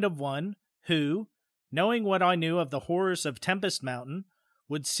the mind of one who, knowing what I knew of the horrors of Tempest Mountain,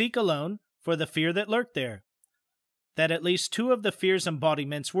 would seek alone for the fear that lurked there. That at least 2 of the fear's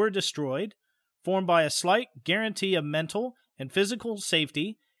embodiments were destroyed, formed by a slight guarantee of mental and physical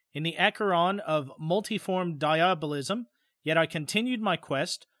safety in the Acheron of multiform diabolism, yet I continued my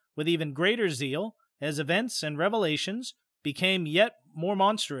quest with even greater zeal as events and revelations became yet more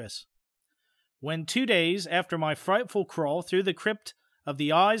monstrous. When 2 days after my frightful crawl through the crypt of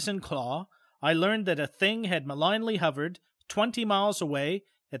the eyes and claw, I learned that a thing had malignly hovered 20 miles away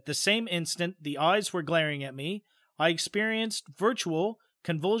at the same instant the eyes were glaring at me, I experienced virtual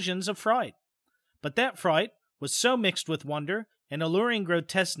convulsions of fright. But that fright was so mixed with wonder and alluring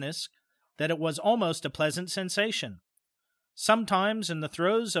grotesqueness that it was almost a pleasant sensation. Sometimes, in the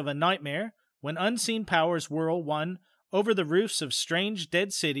throes of a nightmare, when unseen powers whirl one over the roofs of strange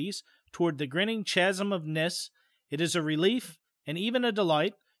dead cities toward the grinning chasm of Nis, it is a relief and even a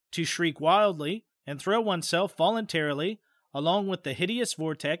delight to shriek wildly and throw oneself voluntarily along with the hideous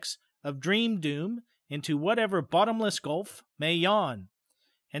vortex of dream doom into whatever bottomless gulf may yawn.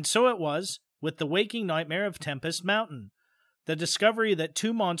 And so it was with the waking nightmare of Tempest Mountain. The discovery that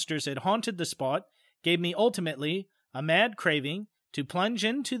 2 monsters had haunted the spot gave me ultimately a mad craving to plunge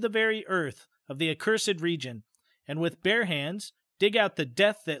into the very earth of the accursed region, and with bare hands dig out the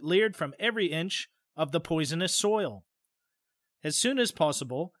death that leered from every inch of the poisonous soil. As soon as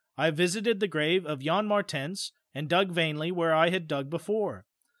possible, I visited the grave of Jan Martens and dug vainly where I had dug before.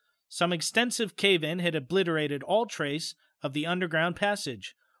 Some extensive cave-in had obliterated all trace of the underground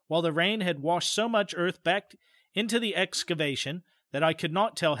passage, while the rain had washed so much earth back into the excavation that I could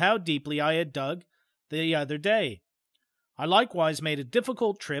not tell how deeply I had dug the other day. I likewise made a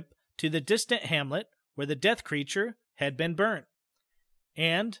difficult trip to the distant hamlet where the death creature had been burnt,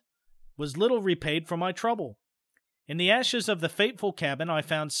 and was little repaid for my trouble. In the ashes of the fateful cabin I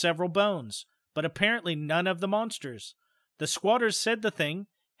found several bones, but apparently none of the monsters. The squatters said the thing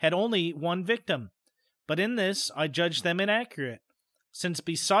had only 1 victim, but in this I judged them inaccurate, since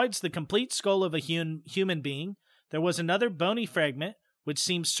besides the complete skull of a human being, there was another bony fragment which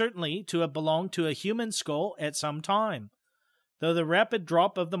seemed certainly to have belonged to a human skull at some time. Though the rapid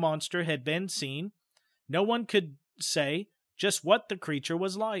drop of the monster had been seen, no one could say just what the creature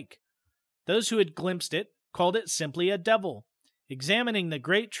was like. Those who had glimpsed it called it simply a devil, examining the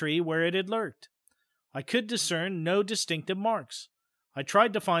great tree where it had lurked. I could discern no distinctive marks. I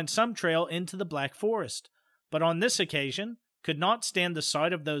tried to find some trail into the Black Forest, but on this occasion could not stand the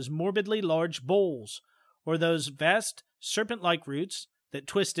sight of those morbidly large boles, or those vast serpent-like roots that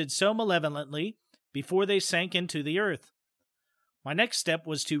twisted so malevolently before they sank into the earth. My next step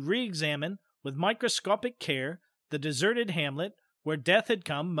was to re-examine with microscopic care the deserted hamlet where death had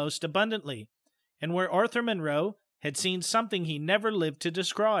come most abundantly, and where Arthur Monroe had seen something he never lived to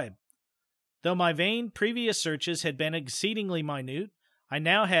describe. Though my vain previous searches had been exceedingly minute, I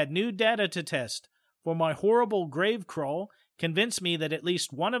now had new data to test, for my horrible grave crawl convinced me that at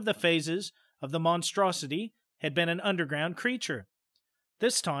least one of the phases of the monstrosity had been an underground creature.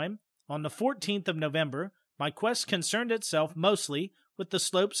 This time, on the 14th of November, my quest concerned itself mostly with the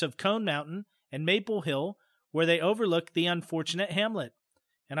slopes of Cone Mountain and Maple Hill, where they overlooked the unfortunate hamlet,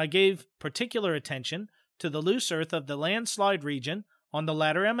 and I gave particular attention to the loose earth of the landslide region on the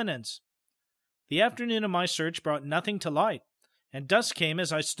latter eminence. The afternoon of my search brought nothing to light, and dusk came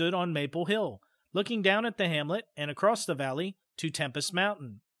as I stood on Maple Hill, looking down at the hamlet and across the valley to Tempest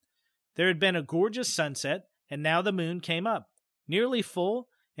Mountain. There had been a gorgeous sunset, and now the moon came up, nearly full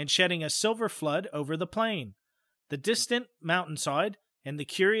and shedding a silver flood over the plain, the distant mountainside, and the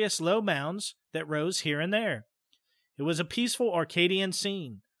curious low mounds that rose here and there. It was a peaceful Arcadian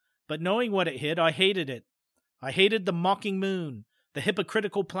scene, but knowing what it hid, I hated it. I hated the mocking moon, the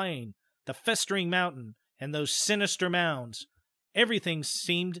hypocritical plain, the festering mountain, and those sinister mounds. Everything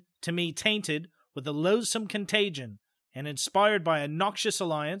seemed to me tainted with a loathsome contagion, and inspired by a noxious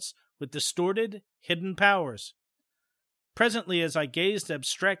alliance with distorted, hidden powers. Presently, as I gazed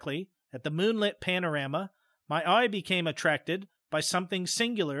abstractly at the moonlit panorama, my eye became attracted by something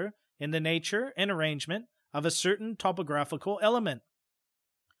singular in the nature and arrangement of a certain topographical element.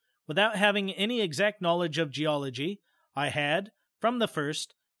 Without having any exact knowledge of geology, I had, from the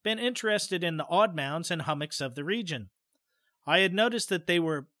first, been interested in the odd mounds and hummocks of the region. I had noticed that they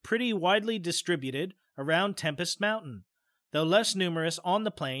were pretty widely distributed around Tempest Mountain. though less numerous on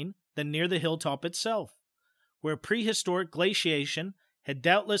the plain than near the hilltop itself, where prehistoric glaciation had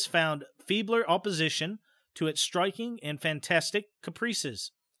doubtless found feebler opposition to its striking and fantastic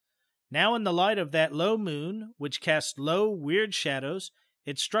caprices. Now in the light of that low moon, which cast low, weird shadows,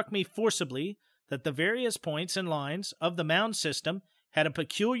 it struck me forcibly that the various points and lines of the mound system had a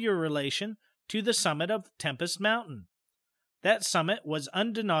peculiar relation to the summit of Tempest Mountain. That summit was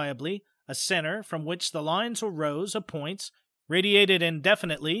undeniably a center from which the lines or rows of points radiated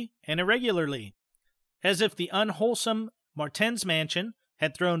indefinitely and irregularly, as if the unwholesome Martin's mansion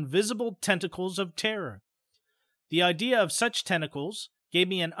had thrown visible tentacles of terror. The idea of such tentacles gave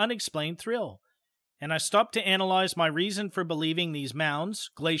me an unexplained thrill, and I stopped to analyze my reason for believing these mounds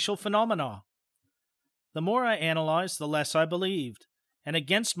glacial phenomena. The more I analyzed, the less I believed, and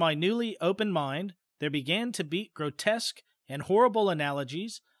against my newly opened mind there began to beat grotesque and horrible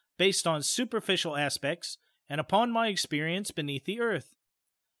analogies based on superficial aspects and upon my experience beneath the earth.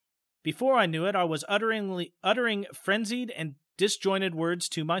 Before I knew it, I was uttering frenzied and disjointed words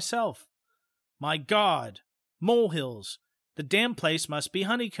to myself. My God! Molehills! The damn place must be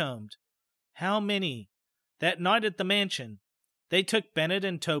honeycombed. How many? That night at the mansion, they took Bennett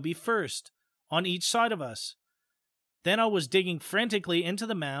and Toby first, on each side of us. Then I was digging frantically into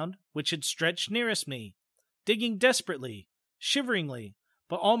the mound which had stretched nearest me, digging desperately, shiveringly,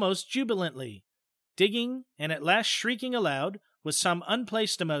 but almost jubilantly, digging and at last shrieking aloud with some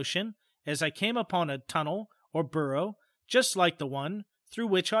unplaced emotion as I came upon a tunnel or burrow just like the one through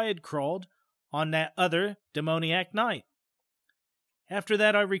which I had crawled on that other demoniac night. After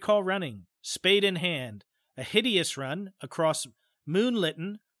that I recall running, spade in hand, a hideous run across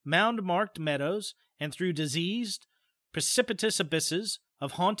moonlitten, mound-marked meadows and through diseased, precipitous abysses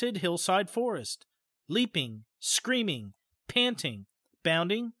of haunted hillside forest, leaping, screaming, panting,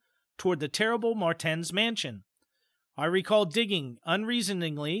 bounding toward the terrible Martin's mansion. I recall digging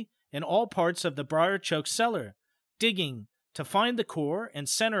unreasoningly in all parts of the briar-choked cellar, digging to find the core and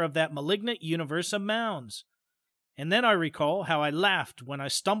center of that malignant universe of mounds. And then I recall how I laughed when I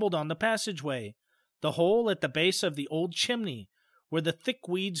stumbled on the passageway, the hole at the base of the old chimney, where the thick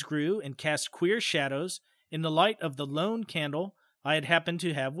weeds grew and cast queer shadows in the light of the lone candle I had happened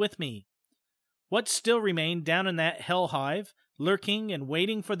to have with me. What still remained down in that hell hive, lurking and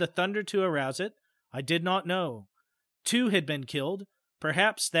waiting for the thunder to arouse it, I did not know. 2 had been killed,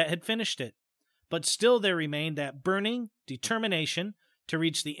 perhaps that had finished it, but still there remained that burning determination to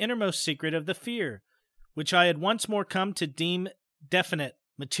reach the innermost secret of the fear, which I had once more come to deem definite,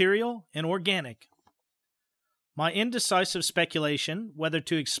 material, and organic. My indecisive speculation whether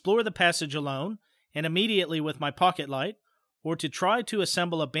to explore the passage alone and immediately with my pocket light, or to try to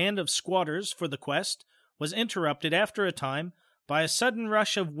assemble a band of squatters for the quest, was interrupted after a time by a sudden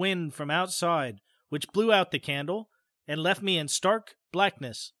rush of wind from outside, which blew out the candle and left me in stark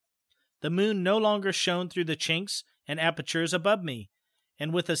blackness. The moon no longer shone through the chinks and apertures above me,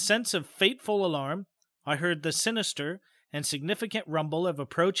 and with a sense of fateful alarm, I heard the sinister and significant rumble of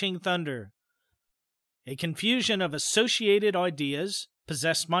approaching thunder. A confusion of associated ideas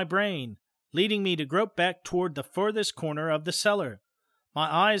possessed my brain, leading me to grope back toward the furthest corner of the cellar.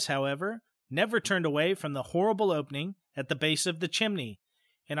 My eyes, however, never turned away from the horrible opening at the base of the chimney,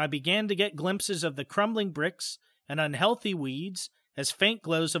 and I began to get glimpses of the crumbling bricks and unhealthy weeds as faint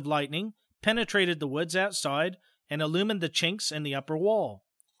glows of lightning penetrated the woods outside and illumined the chinks in the upper wall.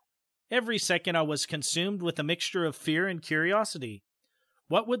 Every second I was consumed with a mixture of fear and curiosity.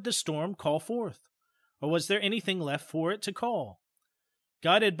 What would the storm call forth? Or was there anything left for it to call?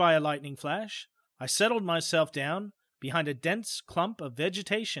 Guided by a lightning flash, I settled myself down behind a dense clump of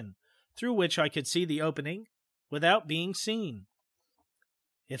vegetation through which I could see the opening without being seen.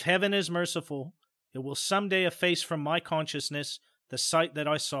 If heaven is merciful, it will someday efface from my consciousness the sight that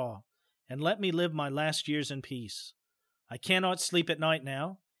I saw, and let me live my last years in peace. I cannot sleep at night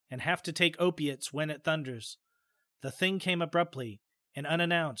now, and have to take opiates when it thunders. The thing came abruptly and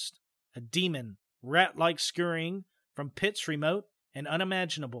unannounced, a demon, rat-like scurrying from pits remote and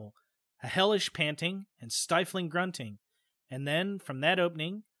unimaginable, a hellish panting and stifling grunting, and then, from that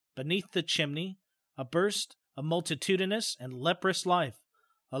opening, beneath the chimney, a burst of multitudinous and leprous life,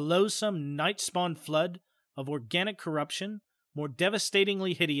 a loathsome night-spawned flood of organic corruption, more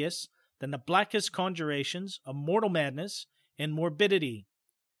devastatingly hideous than the blackest conjurations of mortal madness and morbidity.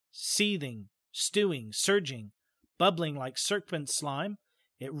 Seething, stewing, surging, bubbling like serpent slime,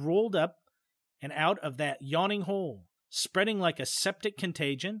 it rolled up and out of that yawning hole, spreading like a septic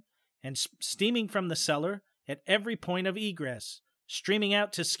contagion, and steaming from the cellar at every point of egress, streaming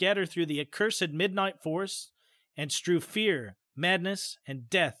out to scatter through the accursed midnight forests and strew fear, madness, and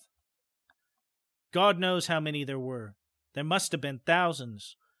death. God knows how many there were. There must have been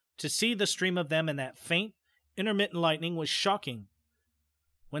thousands. To see the stream of them in that faint, intermittent lightning was shocking.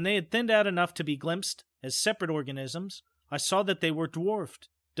 When they had thinned out enough to be glimpsed as separate organisms, I saw that they were dwarfed,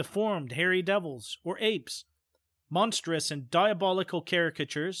 deformed, hairy devils, or apes, monstrous and diabolical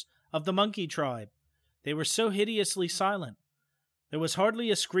caricatures of the monkey tribe. They were so hideously silent. There was hardly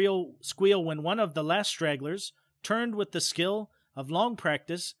a squeal when one of the last stragglers turned with the skill of long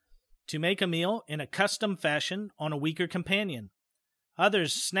practice to make a meal in a custom fashion on a weaker companion.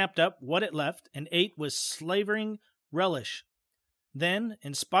 Others snapped up what it left and ate with slavering relish. Then,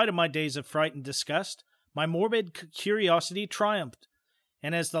 in spite of my days of fright and disgust, my morbid curiosity triumphed,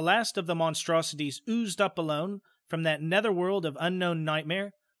 and as the last of the monstrosities oozed up alone from that netherworld of unknown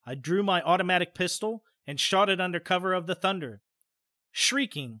nightmare, I drew my automatic pistol and shot it under cover of the thunder.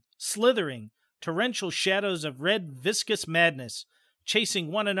 Shrieking, slithering, torrential shadows of red viscous madness,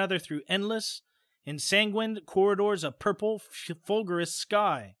 chasing one another through endless, ensanguined corridors of purple, fulgurous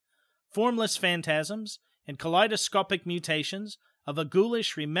sky, formless phantasms and kaleidoscopic mutations of a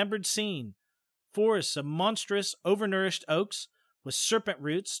ghoulish remembered scene, forests of monstrous, overnourished oaks with serpent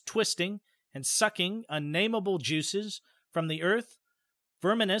roots twisting and sucking unnameable juices from the earth,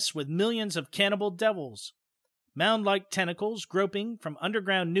 verminous with millions of cannibal devils, mound-like tentacles groping from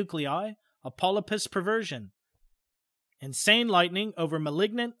underground nuclei of polypus perversion, insane lightning over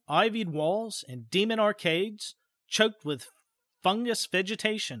malignant ivied walls and demon arcades choked with fungus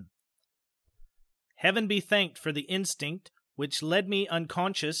vegetation. Heaven be thanked for the instinct which led me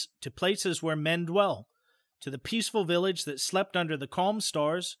unconscious to places where men dwell, to the peaceful village that slept under the calm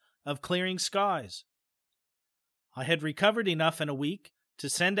stars of clearing skies. I had recovered enough in a week to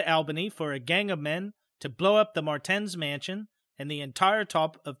send to Albany for a gang of men to blow up the Martens mansion and the entire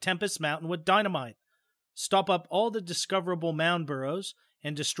top of Tempest Mountain with dynamite, stop up all the discoverable mound burrows,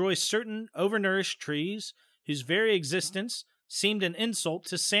 and destroy certain overnourished trees whose very existence seemed an insult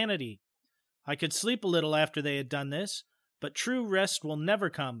to sanity. I could sleep a little after they had done this, but true rest will never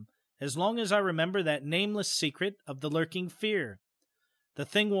come as long as I remember that nameless secret of the lurking fear. The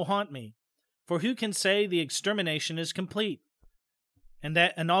thing will haunt me, for who can say the extermination is complete, and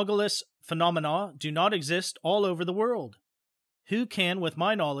that analogous phenomena do not exist all over the world? Who can, with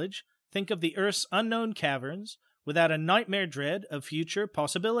my knowledge, think of the earth's unknown caverns without a nightmare dread of future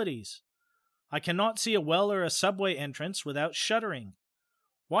possibilities? I cannot see a well or a subway entrance without shuddering.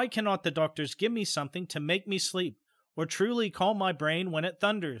 Why cannot the doctors give me something to make me sleep, or truly calm my brain when it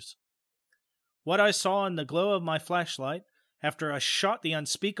thunders? What I saw in the glow of my flashlight, after I shot the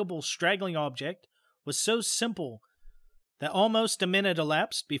unspeakable straggling object, was so simple that almost a minute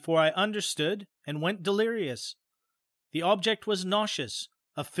elapsed before I understood and went delirious. The object was nauseous,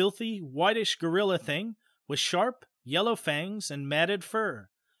 a filthy, whitish gorilla thing with sharp, yellow fangs and matted fur.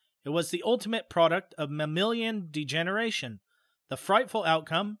 It was the ultimate product of mammalian degeneration, the frightful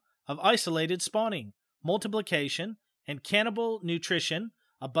outcome of isolated spawning, multiplication, and cannibal nutrition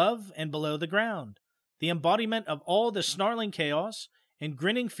above and below the ground, the embodiment of all the snarling chaos and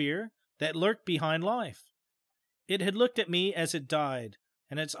grinning fear that lurked behind life. It had looked at me as it died,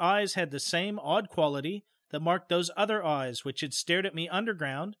 and its eyes had the same odd quality that marked those other eyes which had stared at me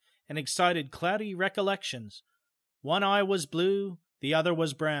underground and excited cloudy recollections. One eye was blue, the other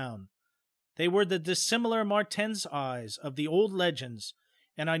was brown. They were the dissimilar Martens eyes of the old legends,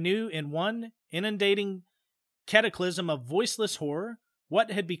 and I knew in one inundating cataclysm of voiceless horror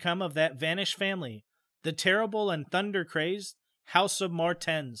what had become of that vanished family, the terrible and thunder-crazed House of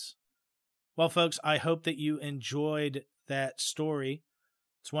Martens. Well, folks, I hope that you enjoyed that story.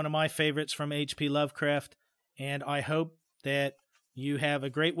 It's one of my favorites from H.P. Lovecraft, and I hope that you have a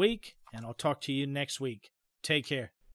great week, and I'll talk to you next week. Take care.